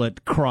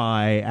starlet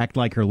cry, act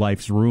like her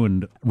life's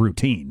ruined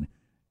routine.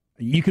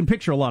 You can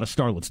picture a lot of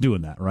starlets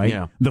doing that, right?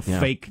 Yeah. The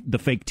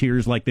fake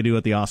tears like they do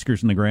at the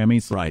Oscars and the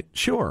Grammys. Right.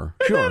 Sure.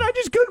 Man, I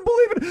just couldn't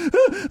believe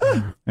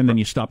it. And then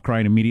you stop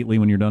crying immediately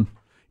when you're done.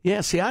 Yeah,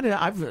 see,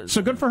 I've...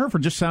 So good for her for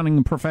just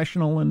sounding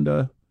professional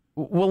and...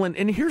 Well,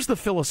 and here's the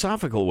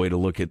philosophical way to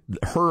look at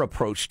her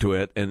approach to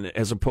it, and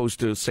as opposed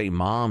to, say,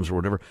 moms or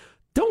whatever.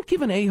 Don't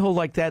give an a-hole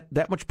like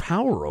that much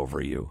power over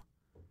you.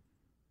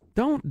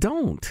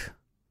 Don't.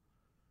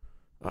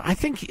 I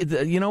think,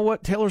 you know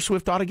what? Taylor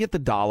Swift ought to get the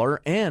dollar,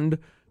 and...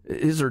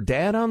 Is her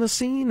dad on the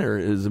scene, or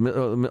is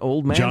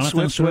old man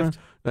Jonathan Swift?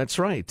 That's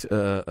right.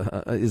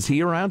 Is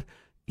he around?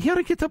 He ought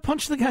to get to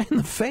punch the guy in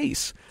the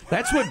face.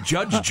 That's what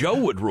Judge Joe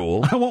would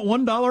rule. I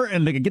want $1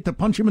 and they get to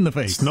punch him in the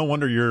face. It's no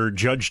wonder your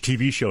Judge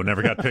TV show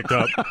never got picked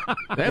up.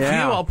 That's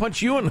you. I'll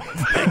punch you in the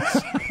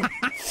face.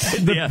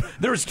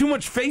 There was too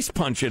much face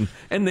punching,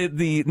 and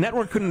the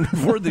network couldn't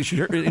afford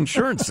the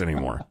insurance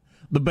anymore.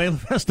 The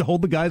bailiff has to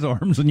hold the guy's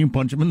arms, and you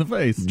punch him in the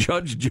face.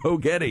 Judge Joe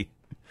Getty.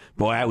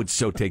 Boy, I would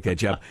so take that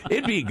job.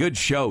 It'd be a good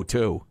show,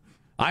 too.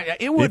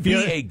 It would be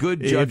a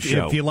good judge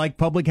show. If you like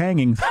public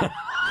hangings.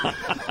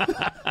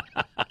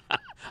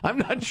 I'm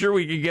not sure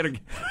we could get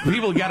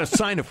people got to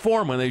sign a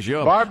form when they show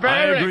up.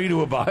 Barbaric. I agree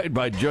to abide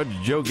by Judge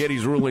Joe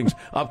Getty's rulings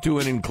up to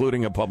and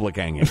including a public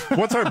hanging.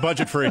 What's our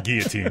budget for a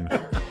guillotine?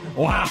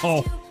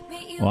 Wow.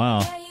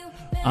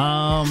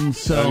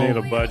 So I need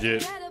a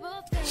budget.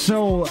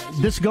 So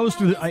this goes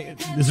through.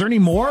 Is there any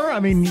more? I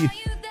mean,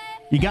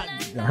 you got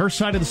her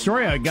side of the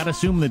story. I got to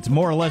assume that's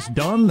more or less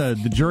done. The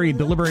jury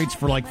deliberates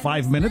for like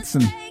 5 minutes,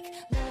 and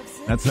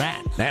that's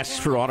that. Asks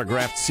for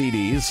autographed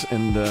CDs,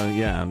 and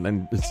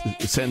and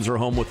it sends her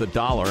home with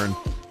 $1, and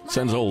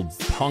sends old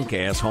punk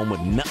ass home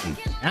with nothing.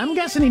 I'm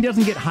guessing he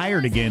doesn't get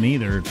hired again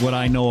either. What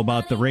I know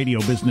about the radio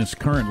business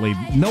currently,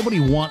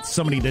 nobody wants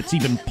somebody that's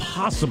even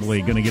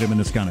possibly going to get him in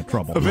this kind of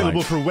trouble.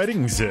 Available for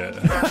weddings.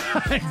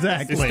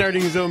 Exactly. He's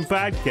starting his own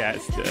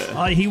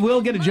podcast. He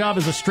will get a job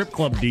as a strip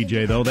club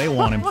DJ, though. They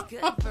want him.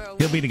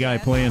 He'll be the guy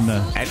playing the...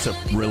 That's a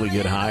really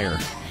good hire.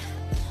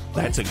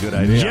 That's a good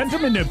idea.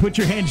 Gentlemen, put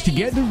your hands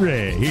together.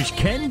 Here's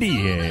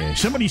Candy.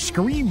 Somebody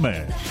scream.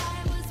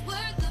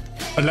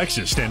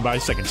 Alexa, stand by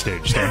second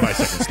stage. Stand by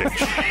second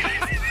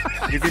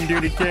stage. You can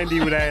do the Candy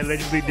what I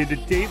allegedly did to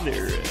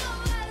Taylor.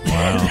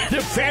 Wow. The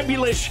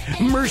fabulous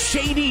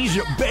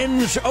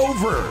Mercedes-Benz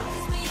over.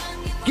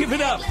 Give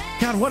it up.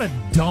 God, what a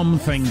dumb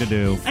thing to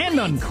do. And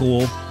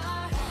uncool.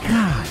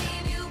 God,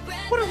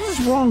 what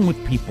is wrong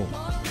with people?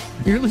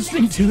 You're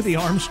listening to the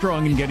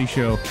Armstrong and Getty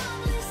Show.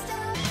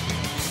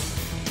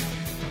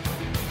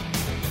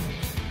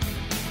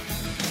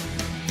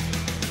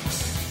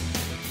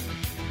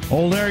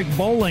 Old Eric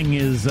Bolling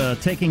is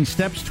taking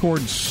steps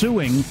towards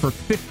suing for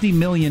 $50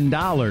 million.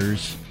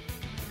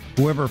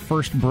 Whoever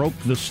first broke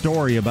the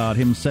story about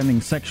him sending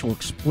sexual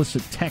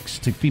explicit texts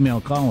to female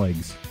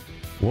colleagues.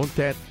 Won't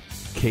that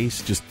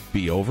case just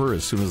be over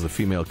as soon as the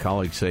female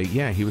colleagues say,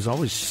 yeah, he was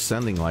always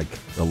sending, like,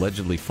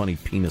 allegedly funny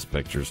penis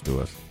pictures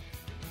to us?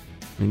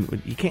 I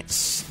mean, you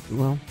can't...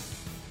 Well,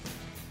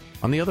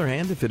 on the other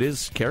hand, if it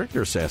is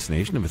character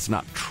assassination, if it's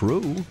not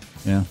true...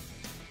 Yeah.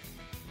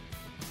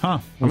 Huh.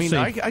 We'll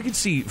I could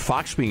see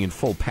Fox being in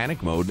full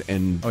panic mode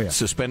and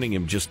suspending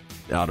him just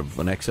out of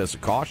an excess of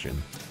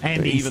caution,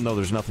 and even though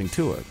there's nothing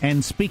to it.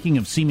 And speaking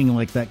of seeming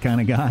like that kind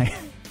of guy,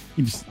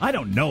 I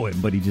don't know him,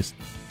 but he just...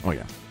 Oh,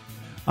 yeah.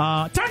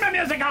 Turn the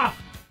music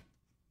off!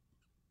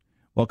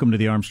 Welcome to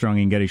the Armstrong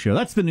and Getty Show.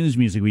 That's the news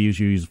music we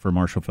usually use for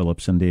Marshall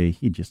Phillips, and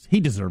he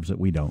deserves it.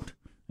 We don't.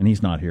 And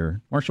he's not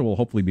here. Marshall will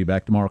hopefully be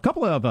back tomorrow. A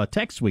couple of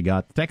texts we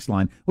got, the text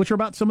line, which are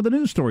about some of the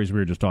news stories we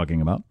were just talking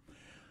about.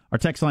 Our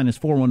text line is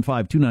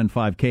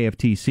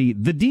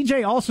 415-295-KFTC. The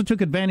DJ also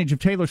took advantage of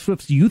Taylor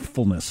Swift's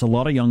youthfulness. A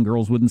lot of young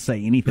girls wouldn't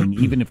say anything,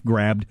 even if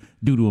grabbed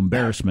due to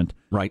embarrassment.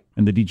 Right.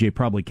 And the DJ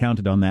probably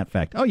counted on that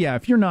fact. Oh, yeah,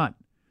 if you're not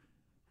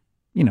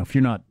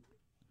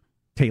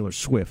Taylor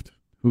Swift,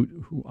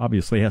 who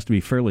obviously has to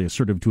be fairly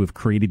assertive to have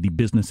created the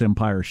business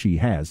empire she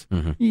has,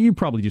 you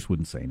probably just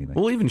wouldn't say anything.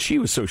 Well, even she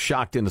was so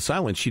shocked into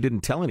silence, she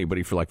didn't tell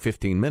anybody for like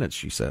 15 minutes,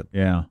 she said.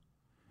 Yeah.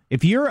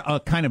 If you're a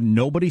kind of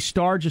nobody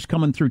star just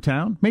coming through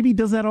town, maybe he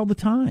does that all the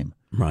time.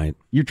 Right.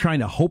 You're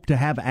trying to hope to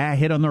have a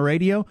hit on the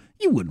radio,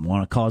 you wouldn't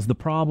want to cause the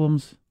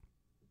problems.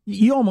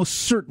 You almost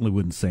certainly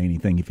wouldn't say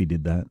anything if he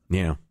did that.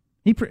 Yeah.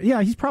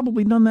 He's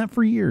probably done that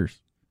for years.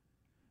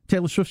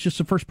 Taylor Swift's just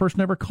the first person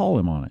to ever call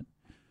him on it.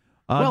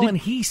 And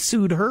he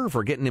sued her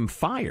for getting him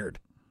fired.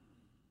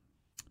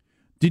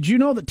 Did you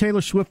know that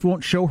Taylor Swift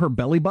won't show her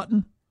belly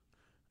button?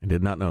 I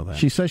did not know that.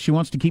 She says she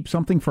wants to keep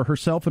something for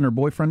herself and her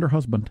boyfriend or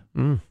husband.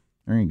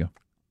 There you go.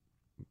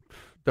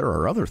 There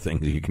are other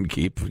things you can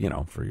keep,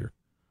 for your...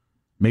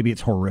 Maybe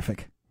it's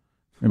horrific.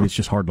 Maybe it's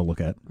just hard to look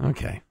at.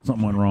 Okay.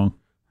 Something went wrong.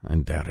 I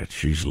doubt it.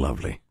 She's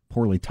lovely.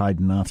 Poorly tied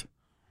knot.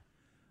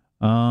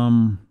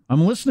 I'm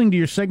listening to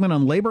your segment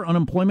on labor,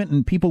 unemployment,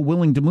 and people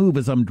willing to move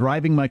as I'm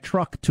driving my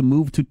truck to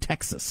move to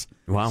Texas.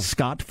 Wow.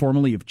 Scott,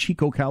 formerly of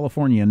Chico,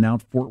 California, and now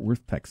Fort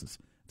Worth, Texas.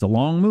 It's a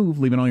long move,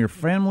 leaving all your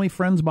family,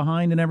 friends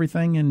behind and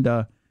everything, and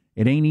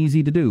it ain't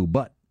easy to do,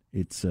 but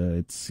it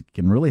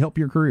can really help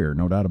your career,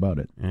 no doubt about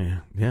it.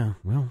 Yeah.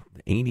 Well,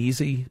 ain't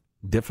easy,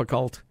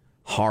 difficult,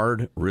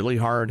 hard, really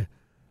hard.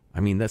 I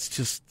mean, that's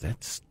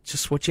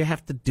just what you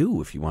have to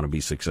do if you want to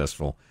be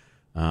successful.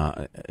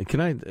 I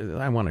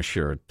want to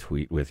share a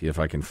tweet with you if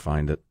I can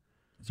find it.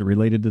 Is it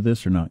related to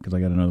this or not? Because I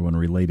got another one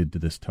related to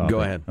this topic.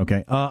 Go ahead.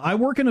 Okay. I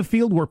work in a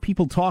field where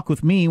people talk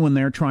with me when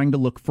they're trying to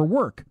look for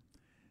work.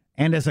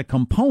 And as a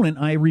component,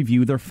 I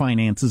review their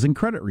finances and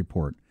credit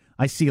report.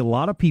 I see a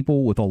lot of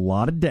people with a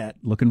lot of debt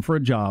looking for a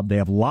job. They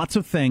have lots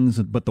of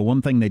things, but the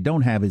one thing they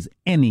don't have is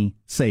any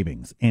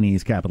savings. Any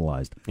is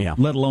capitalized. Yeah.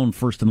 Let alone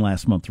first and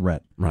last month's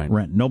rent.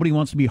 Right. Nobody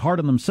wants to be hard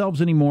on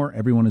themselves anymore.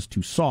 Everyone is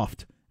too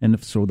soft.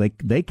 And so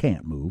they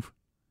can't move.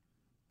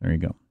 There you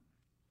go.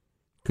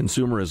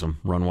 Consumerism,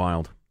 run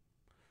wild.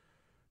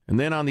 And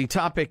then on the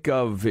topic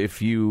of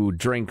if you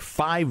drink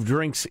 5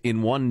 drinks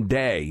in one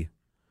day,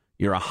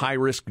 you're a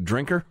high-risk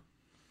drinker.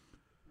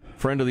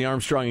 Friend of the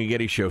Armstrong and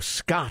Getty Show,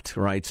 Scott,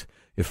 writes,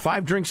 if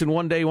 5 drinks in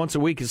one day once a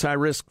week is high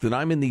risk, then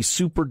I'm in the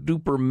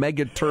super-duper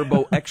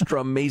mega-turbo extra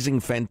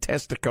amazing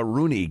fantastica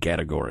Rooney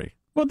category.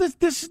 Well,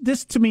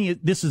 this to me,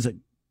 this is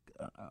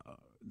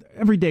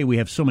every day we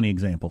have so many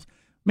examples.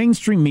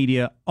 Mainstream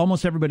media,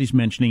 almost everybody's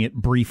mentioning it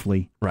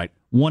briefly. Right.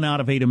 1 out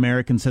of 8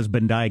 Americans has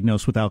been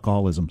diagnosed with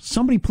alcoholism.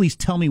 Somebody please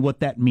tell me what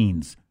that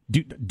means.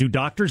 Do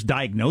doctors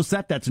diagnose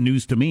that? That's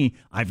news to me.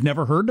 I've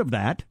never heard of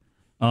that.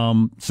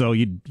 So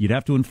you'd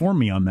have to inform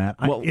me on that.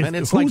 Well, and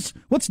it's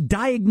what's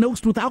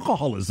diagnosed with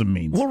alcoholism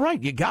means? Well,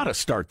 right, you got to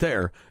start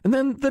there. And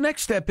then the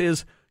next step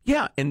is,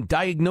 and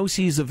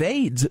diagnoses of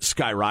AIDS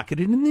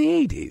skyrocketed in the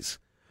 80s.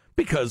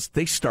 Because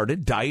they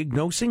started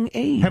diagnosing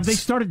AIDS. Have they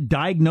started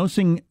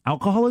diagnosing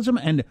alcoholism?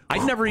 And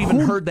I've never even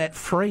heard that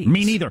phrase.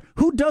 Me neither.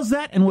 Who does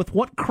that and with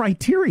what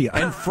criteria?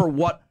 And for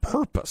what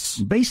purpose?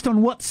 Based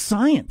on what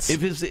science?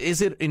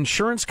 Is it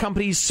insurance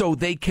companies so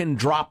they can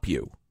drop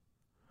you?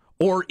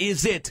 Or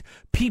is it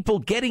people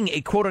getting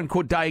a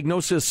quote-unquote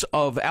diagnosis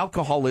of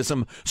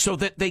alcoholism so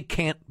that they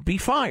can't be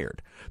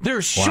fired?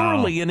 There's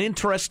surely an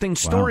interesting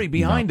story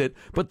behind it,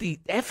 but the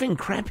effing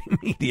crappy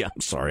media,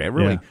 I'm sorry, I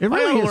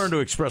gotta learn to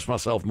express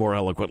myself more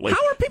eloquently.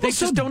 How are people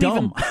so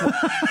dumb?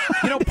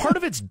 Part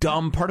of it's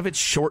dumb, part of it's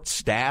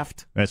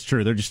short-staffed. That's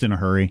true, they're just in a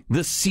hurry.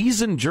 The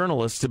seasoned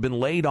journalists have been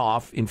laid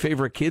off in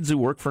favor of kids who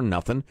work for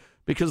nothing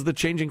because of the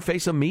changing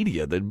face of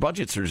media. The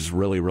budgets are just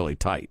really, really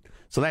tight.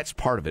 So that's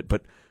part of it,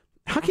 but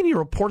How can you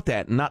report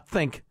that and not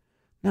think,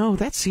 no,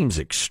 that seems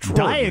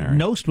extraordinary?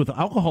 Diagnosed with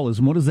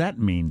alcoholism, what does that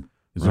mean?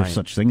 Is there Right.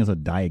 such thing as a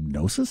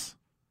diagnosis?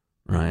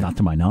 Right. Not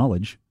to my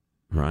knowledge.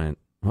 Right.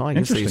 Well, I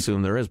guess they Interesting.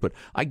 assume there is, but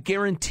I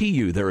guarantee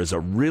you there is a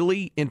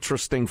really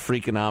interesting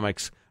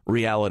Freakonomics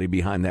reality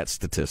behind that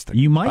statistic.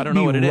 You might I don't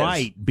know be what it is.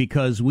 right,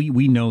 because we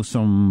know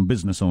some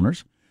business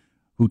owners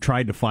who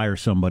tried to fire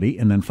somebody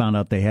and then found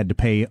out they had to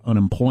pay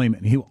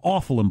unemployment. He was an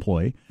awful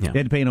employee. Yeah. They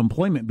had to pay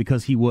unemployment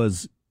because he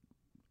was,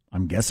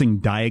 I'm guessing,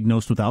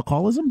 diagnosed with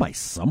alcoholism by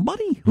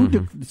somebody.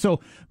 So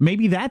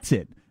maybe that's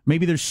it.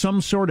 Maybe there's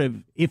some sort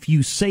of, if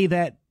you say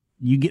that,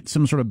 you get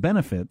some sort of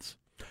benefits.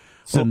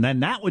 So then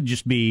that would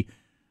just be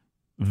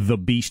the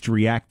beast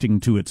reacting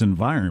to its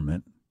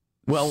environment.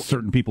 Well,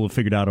 certain people have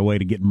figured out a way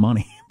to get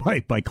money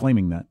by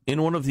claiming that.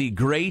 in one of the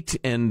great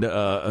and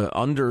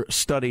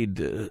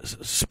understudied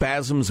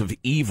spasms of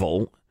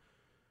evil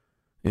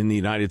in the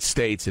United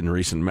States in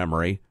recent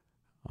memory,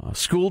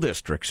 school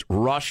districts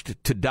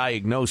rushed to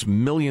diagnose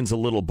millions of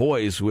little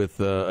boys with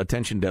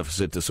attention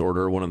deficit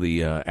disorder, one of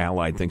the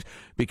allied things,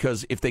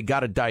 because if they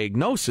got a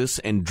diagnosis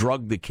and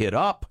drugged the kid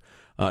up,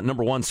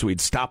 number one, so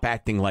he'd stop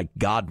acting like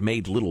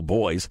God-made little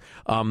boys,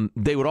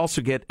 they would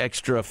also get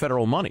extra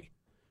federal money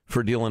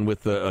for dealing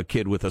with a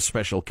kid with a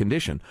special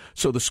condition.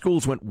 So the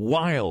schools went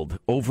wild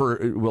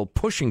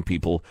pushing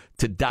people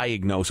to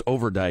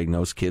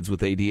overdiagnose kids with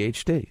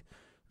ADHD.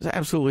 It's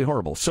absolutely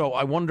horrible. So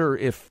I wonder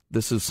if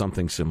this is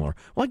something similar.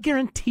 Well, I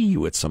guarantee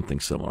you it's something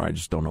similar. I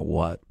just don't know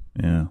what.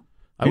 Yeah.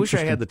 I wish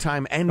I had the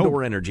time and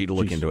or energy to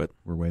look into it.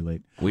 We're way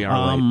late. We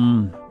are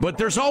late. But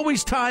there's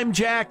always time,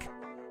 Jack,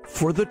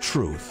 for the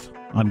truth.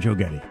 I'm Joe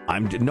Getty.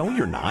 No,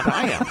 you're not.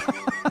 I am.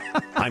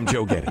 I'm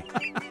Joe Getty.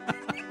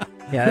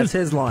 Yeah, that's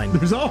his line.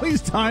 There's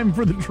always time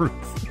for the truth.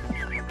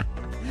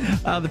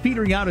 The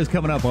petering out is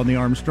coming up on the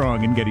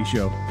Armstrong and Getty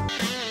Show.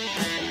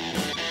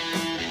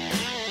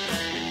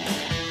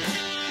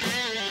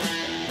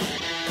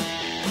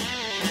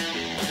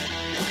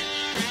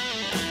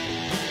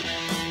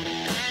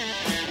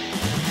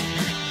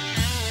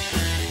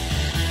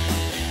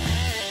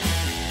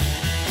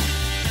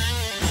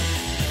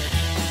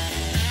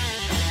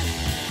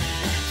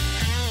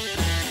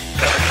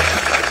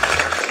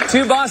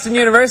 Two Boston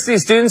University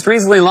students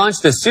recently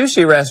launched a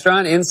sushi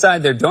restaurant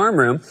inside their dorm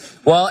room,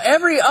 while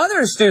every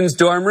other student's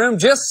dorm room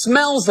just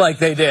smells like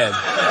they did.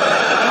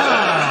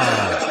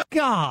 Oh,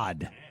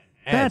 God.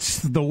 That's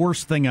the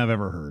worst thing I've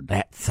ever heard.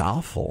 That's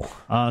awful.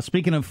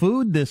 Speaking of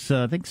food, this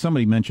I think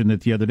somebody mentioned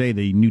it the other day,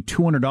 the new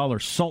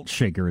 $200 salt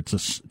shaker. It's a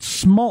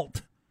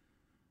smart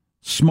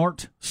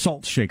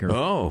salt shaker.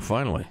 Oh,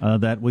 finally.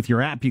 That with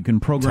your app you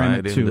can program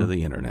Tied it to into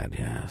the internet,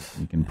 yes.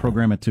 You can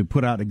program it to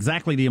put out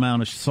exactly the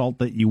amount of salt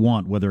that you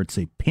want, whether it's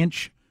a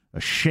pinch,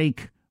 a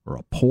shake, or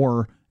a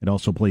pour. It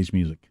also plays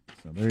music.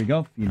 So there you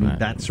go. You need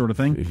that sort of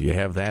thing. If you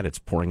have that, it's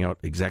pouring out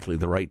exactly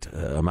the right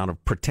amount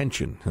of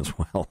pretension as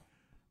well.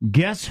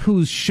 Guess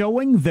who's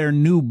showing their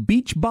new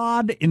beach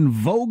bod in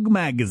Vogue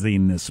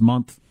magazine this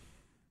month?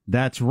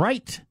 That's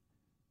right.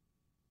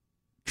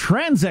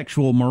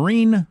 Transsexual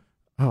Marine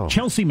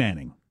Chelsea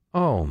Manning.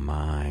 Oh,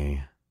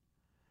 my.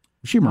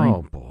 Was she Marine?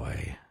 Oh,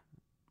 boy.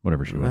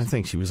 Whatever she was. I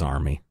think she was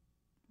Army.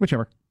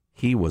 Whichever.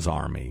 He was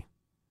Army.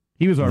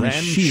 He was Army.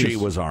 Then she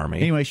was Army.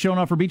 Anyway, showing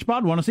off her beach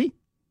bod. Want to see?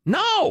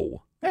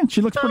 No! Man,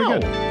 she looks pretty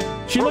good.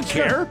 She looks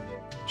care. good.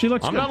 She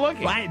looks I'm good. not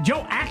looking.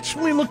 Joe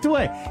actually looked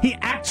away. He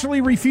actually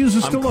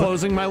refuses to I'm look.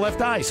 closing my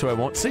left eye so I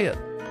won't see it.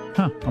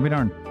 Huh, I'll be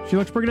darned. She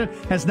looks pretty good.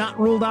 Has not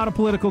ruled out a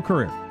political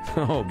career.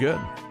 Oh, good.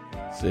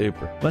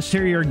 Super. Let's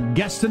hear your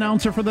guest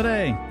announcer for the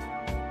day.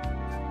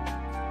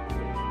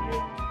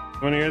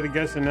 Want to hear the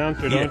guest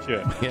announcer, don't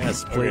you?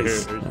 Yes,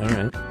 please. Okay,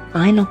 All right.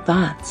 Final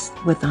thoughts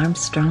with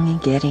Armstrong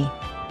and Getty.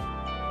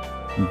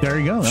 There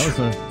you go. That was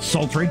a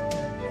sultry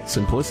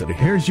simplicity.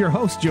 Here's your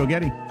host, Joe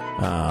Getty.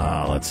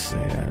 Let's see.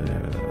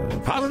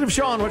 Positive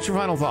Sean, what's your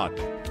final thought?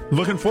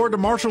 Looking forward to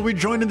Marshall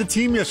rejoining the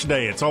team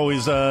yesterday. It's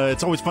always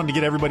fun to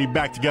get everybody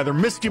back together.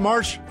 Missed you,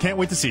 Marsh. Can't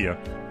wait to see you.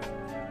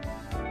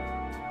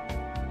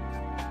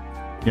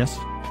 Yes.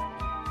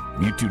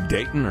 You two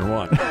dating or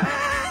what?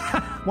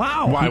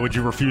 Wow. Why would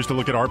you refuse to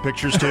look at our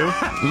pictures too?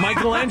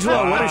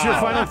 Michelangelo, what is your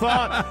final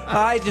thought?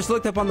 I just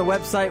looked up on the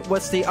website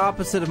what's the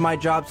opposite of my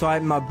job, so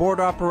I'm a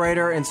board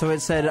operator, and so it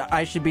said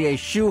I should be a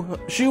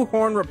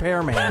shoehorn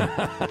repairman.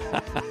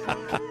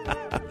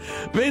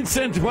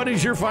 Vincent, what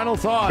is your final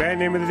thought? Band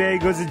name of the day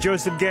goes to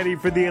Joseph Getty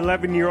for the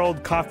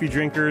 11-year-old coffee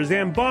drinkers.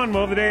 And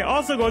Bonmo of the day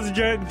also goes to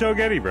Joe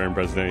Getty, very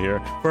president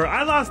here, for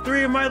I lost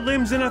 3 of my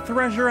limbs in a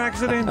thresher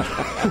accident.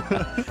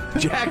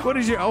 Jack, what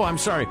is your... Oh, I'm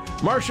sorry.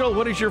 Marshall,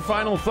 what is your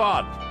final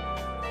thought?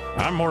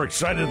 I'm more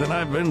excited than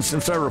I've been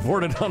since I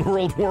reported on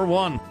World War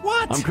I.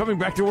 What? I'm coming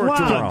back to work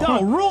tomorrow.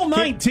 No, Rule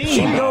 19.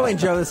 Keep going,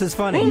 Joe. This is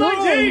funny. Rule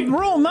 19.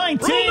 Rule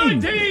 19. Rule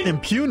 19.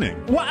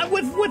 Impugning.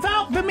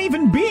 Without them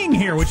even being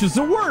here, which is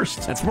the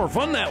worst. That's more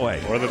fun that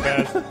way. Or the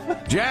best.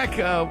 Jack,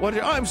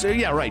 I'm sorry.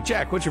 Yeah, right.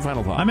 Jack, what's your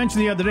final thought? I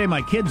mentioned the other day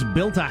my kids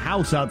built a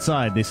house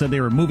outside. They said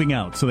they were moving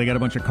out, so they got a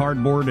bunch of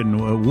cardboard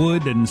and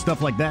wood and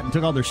stuff like that and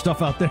took all their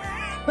stuff out there.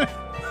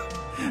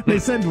 They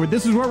said,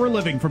 this is where we're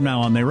living from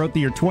now on. They wrote the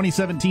year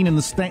 2017 in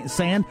the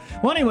sand.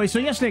 Well, anyway, so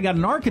yesterday I got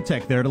an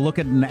architect there to look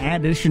at an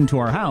addition to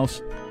our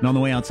house. And on the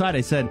way outside,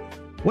 I said,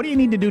 what do you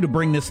need to do to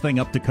bring this thing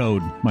up to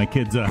code? My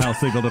kids'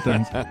 house, they built up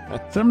there.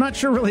 So I'm not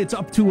sure really it's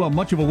up to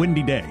much of a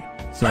windy day.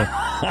 So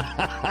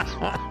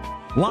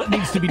a lot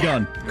needs to be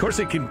done. Of course,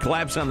 it can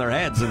collapse on their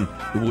heads and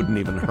it wouldn't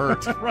even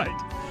hurt. Right.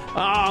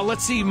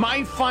 Let's see.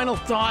 My final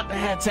thought,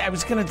 I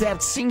was going to,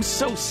 that seems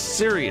so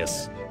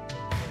serious.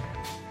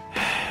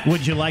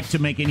 Would you like to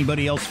make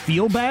anybody else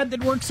feel bad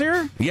that works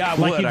here? Yeah, I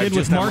like would. you did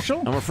with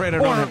Marshall? I'm afraid I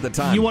don't have the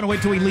time. You want to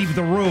wait till we leave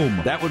the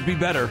room? That would be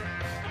better.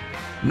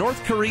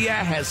 North Korea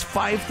has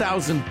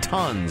 5,000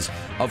 tons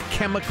of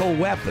chemical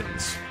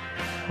weapons.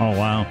 Oh,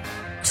 wow.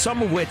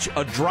 Some of which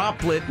a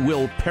droplet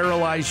will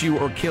paralyze you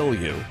or kill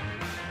you.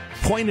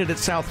 Pointed at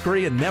South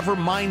Korea, never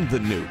mind the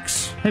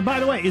nukes. Hey, by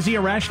the way, is he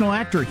a rational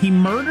actor? He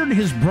murdered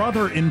his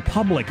brother in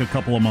public a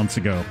couple of months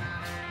ago.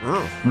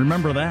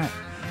 Remember that.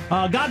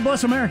 God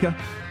bless America.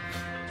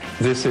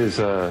 This is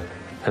a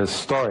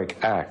historic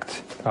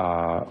act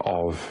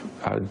of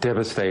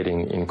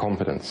devastating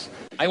incompetence.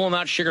 I will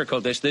not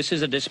sugarcoat this. This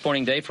is a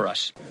disappointing day for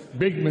us.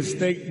 Big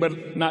mistake,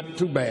 but not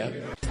too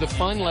bad. The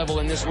fun level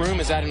in this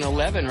room is at an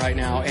 11 right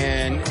now,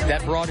 and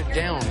that brought it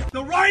down.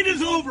 The ride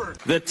is over.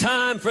 The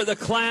time for the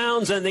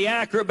clowns and the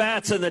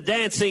acrobats and the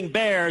dancing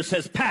bears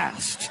has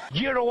passed.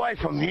 Get away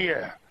from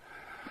here.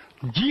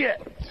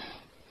 Get.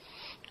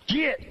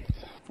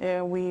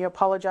 We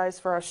apologize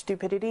for our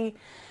stupidity,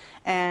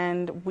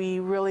 and we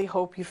really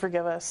hope you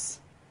forgive us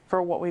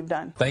for what we've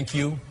done. Thank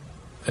you,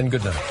 and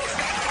good night.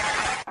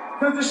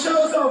 Because the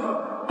show's over.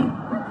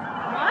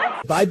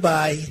 What?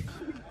 Bye-bye.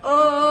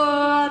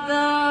 Oh,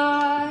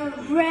 the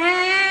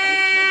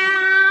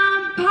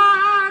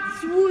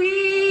ramparts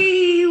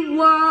we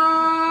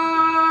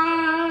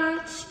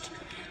watched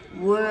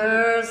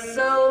were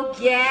so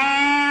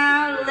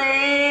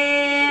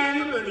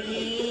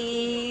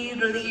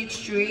gallantly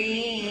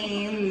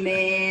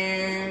streaming.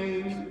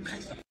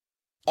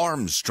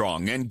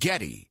 Armstrong and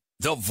Getty,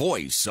 the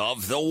voice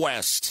of the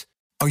West.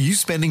 Are you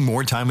spending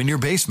more time in your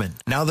basement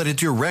now that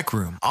it's your rec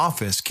room,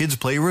 office, kids'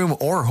 playroom,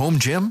 or home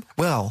gym?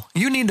 Well,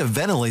 you need to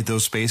ventilate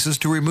those spaces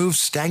to remove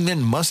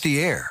stagnant,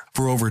 musty air.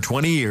 For over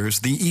 20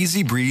 years, the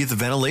Easy Breathe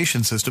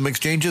ventilation system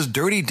exchanges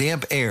dirty,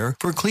 damp air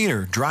for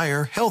cleaner,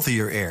 drier,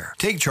 healthier air.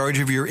 Take charge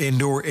of your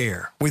indoor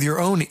air with your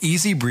own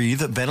Easy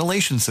Breathe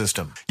ventilation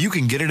system. You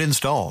can get it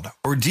installed,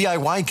 or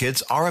DIY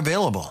kits are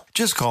available.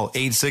 Just call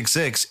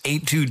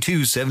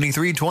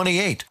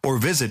 866-822-7328 or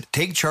visit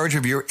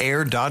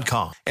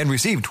takechargeofyourair.com and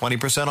receive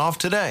 20% off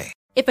today.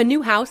 If a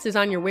new house is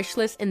on your wish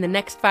list in the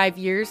next 5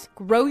 years,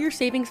 grow your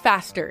savings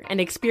faster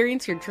and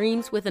experience your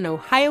dreams with an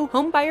Ohio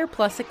Homebuyer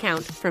Plus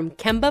account from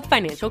Kemba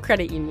Financial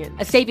Credit Union.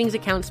 A savings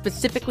account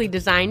specifically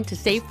designed to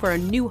save for a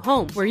new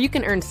home where you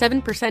can earn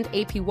 7%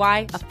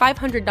 APY, a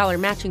 $500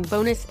 matching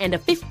bonus, and a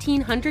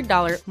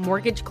 $1,500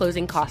 mortgage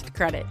closing cost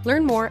credit.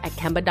 Learn more at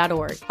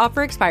Kemba.org.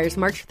 Offer expires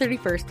March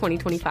 31st,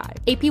 2025.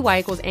 APY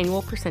equals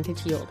annual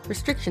percentage yield.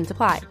 Restrictions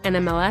apply.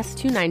 NMLS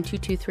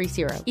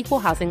 292230. Equal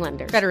housing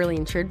lender. Federally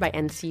insured by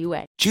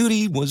NCUA.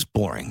 Judy was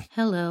boring.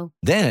 Hello.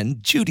 Then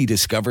Judy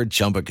discovered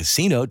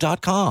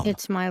ChumbaCasino.com.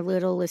 It's my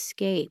little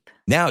escape.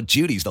 Now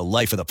Judy's the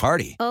life of the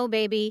party. Oh,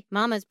 baby,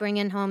 mama's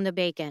bringing home the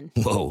bacon.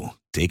 Whoa,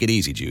 take it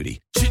easy,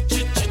 Judy.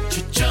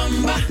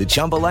 The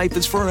Chumba life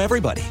is for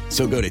everybody.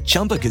 So go to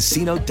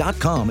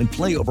ChumbaCasino.com and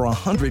play over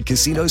 100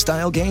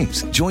 casino-style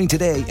games. Join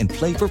today and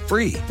play for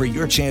free for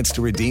your chance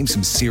to redeem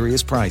some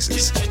serious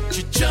prizes.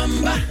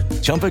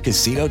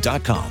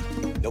 ChumbaCasino.com.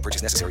 No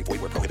purchase necessary.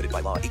 Void where prohibited by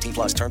law. 18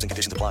 plus terms and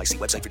conditions apply. See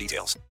website for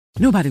details.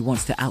 Nobody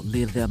wants to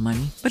outlive their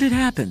money, but it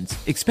happens,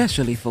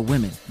 especially for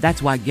women.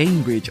 That's why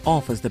Gainbridge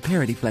offers the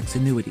Parity Flex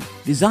annuity,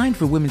 designed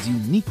for women's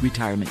unique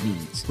retirement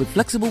needs, with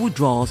flexible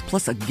withdrawals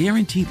plus a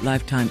guaranteed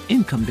lifetime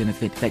income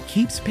benefit that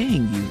keeps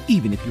paying you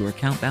even if your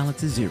account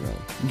balance is zero.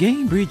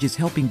 Gainbridge is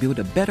helping build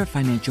a better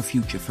financial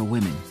future for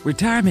women.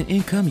 Retirement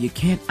income you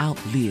can't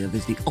outlive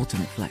is the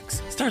ultimate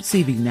flex. Start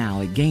saving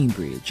now at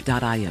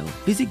Gainbridge.io.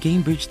 Visit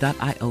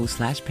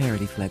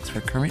Gainbridge.io/ParityFlex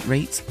for current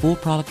rates, full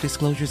product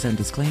disclosures and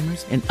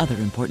disclaimers, and other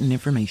important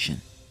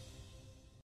information.